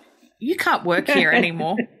 Shh, you can't work here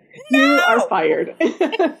anymore. You are fired.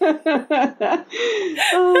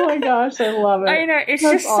 Oh my gosh, I love it. I know, it's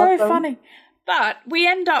That's just awesome. so funny. But we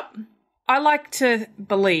end up, I like to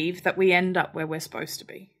believe that we end up where we're supposed to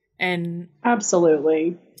be. And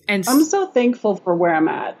absolutely. And I'm so thankful for where I'm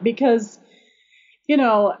at because, you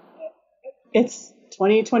know, it's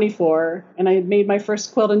 2024 and I made my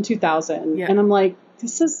first quilt in 2000. Yeah. And I'm like,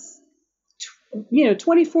 this is,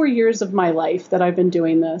 24 years of my life that I've been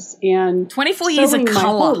doing this. And 24 years of my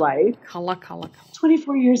color. whole life. Color.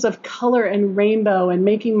 24 years of color and rainbow and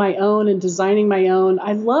making my own and designing my own.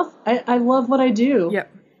 I love what I do. Yep.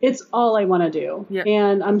 It's all I want to do. Yep.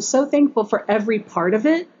 And I'm so thankful for every part of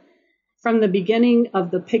it, from the beginning of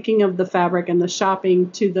the picking of the fabric and the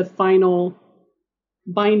shopping to the final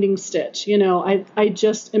binding stitch. You know, I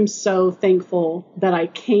just am so thankful that I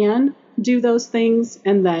can do those things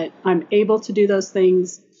and that I'm able to do those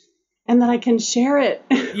things and that I can share it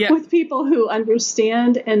with people who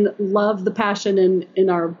understand and love the passion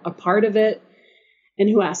and are a part of it and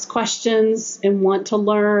who ask questions and want to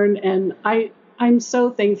learn. And I'm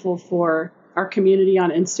so thankful for our community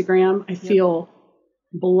on Instagram. I feel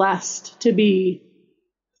blessed to be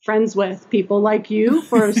friends with people like you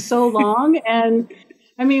for so long. And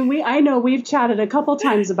I mean, I know we've chatted a couple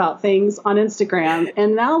times about things on Instagram,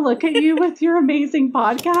 and now look at you with your amazing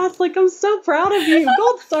podcast. Like, I'm so proud of you.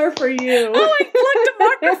 Gold star for you. Oh, I plugged a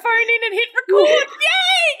microphone in and hit record.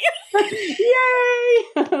 Yay! Yay!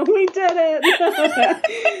 We did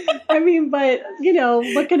it. I mean, but,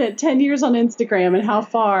 looking at 10 years on Instagram and how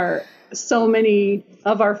far so many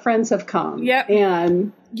of our friends have come. Yep.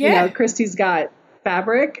 And, Christy's got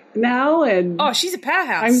fabric now, and she's a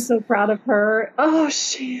powerhouse. I'm so proud of her. Oh,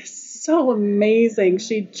 she is so amazing.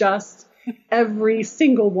 She just, every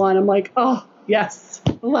single one, I'm like, oh yes,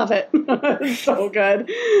 love it. So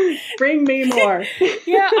good. Bring me more.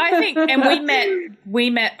 Yeah, I think, and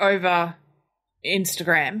we met over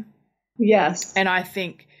Instagram. Yes. And I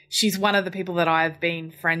think she's one of the people that I've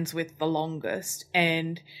been friends with the longest,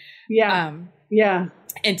 and and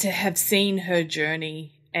to have seen her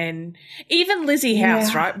journey. And even Lizzie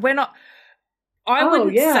House, right? We're not, I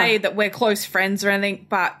wouldn't say that we're close friends or anything,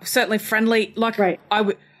 but certainly friendly. Like,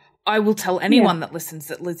 I will tell anyone that listens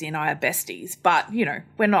that Lizzie and I are besties, but,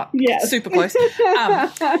 we're not super close.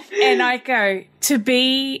 And I go, to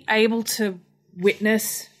be able to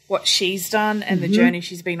witness what she's done and the journey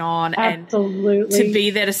she's been on, and to be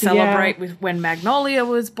there to celebrate with when Magnolia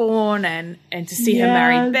was born, and to see her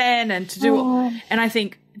marry Ben, and to do and I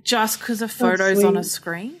think, just because of photos on a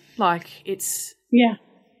screen, like it's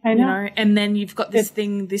I know. And then you've got this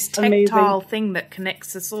this tactile thing that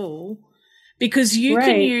connects us all, because you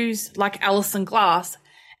can use like Alison Glass,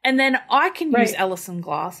 and then I can use Alison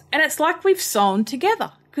Glass, and it's like we've sewn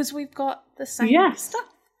together because we've got the same stuff.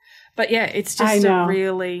 But it's just I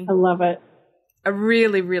love it. A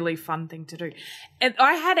really, really fun thing to do. And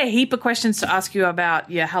I had a heap of questions to ask you about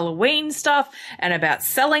your Halloween stuff and about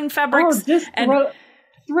selling fabrics.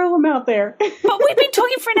 Throw them out there. But we've been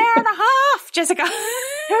talking for an hour and a half, Jessica.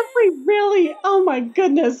 Have we really? Oh my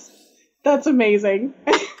goodness. That's amazing.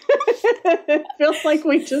 It feels like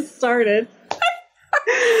we just started.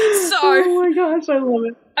 Oh my gosh, I love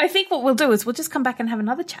it. I think what we'll do is we'll just come back and have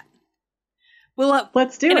another chat.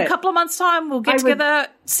 Let's do it. In a couple of months' time, we'll get together,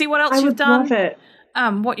 see what else you've done. I would love it.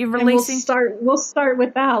 What you're releasing. We'll start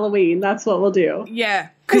with the Halloween. That's what we'll do. Yeah,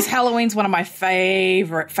 because Halloween's one of my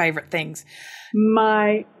favorite things.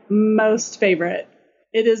 My most favorite.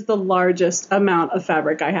 It is the largest amount of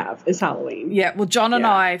fabric I have is Halloween. Yeah, well, John and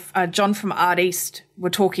I, John from Art East, were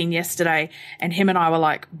talking yesterday, and him and I were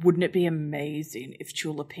like, wouldn't it be amazing if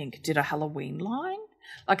Chula Pink did a Halloween line?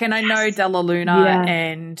 Like, and I know Della Luna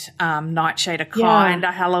and Nightshade are kind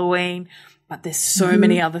of Halloween, but there's so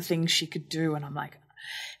many other things she could do, and I'm like,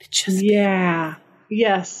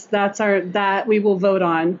 yes, that we will vote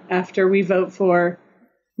on after we vote for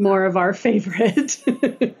more of our favorite.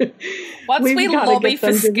 Once we lobby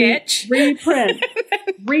for Sketch. Reprint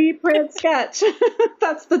Sketch.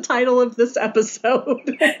 That's the title of this episode.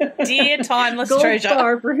 Dear Timeless Gold Treasure.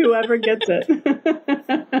 Star for whoever gets it.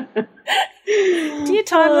 Dear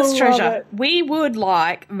Timeless Treasure, we would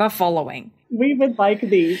like the following. We would like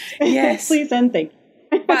these. Yes. Please and thank you.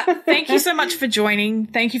 But thank you so much for joining.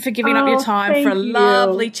 Thank you for giving up your time for a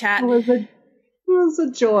lovely chat. It was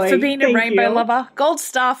a joy. For being a rainbow lover. Gold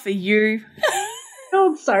star for you.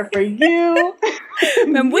 Gold star for you.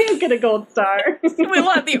 And we get a gold star. We're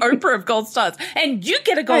like the Oprah of gold stars. And you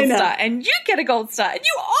get a gold star. And you get a gold star. And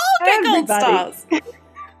you all get gold stars.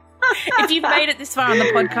 If you've made it this far on the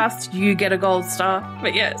podcast, you get a gold star.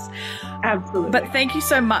 But yes. Absolutely. But thank you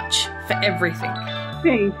so much for everything.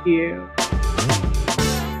 Thank you.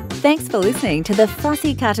 Thanks for listening to the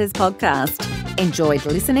Fussy Cutters podcast. Enjoyed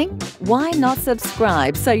listening? Why not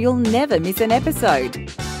subscribe so you'll never miss an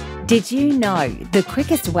episode? Did you know the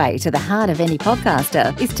quickest way to the heart of any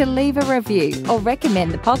podcaster is to leave a review or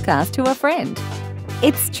recommend the podcast to a friend?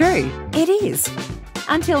 It's true, it is.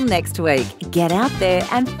 Until next week, get out there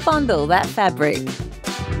and fondle that fabric.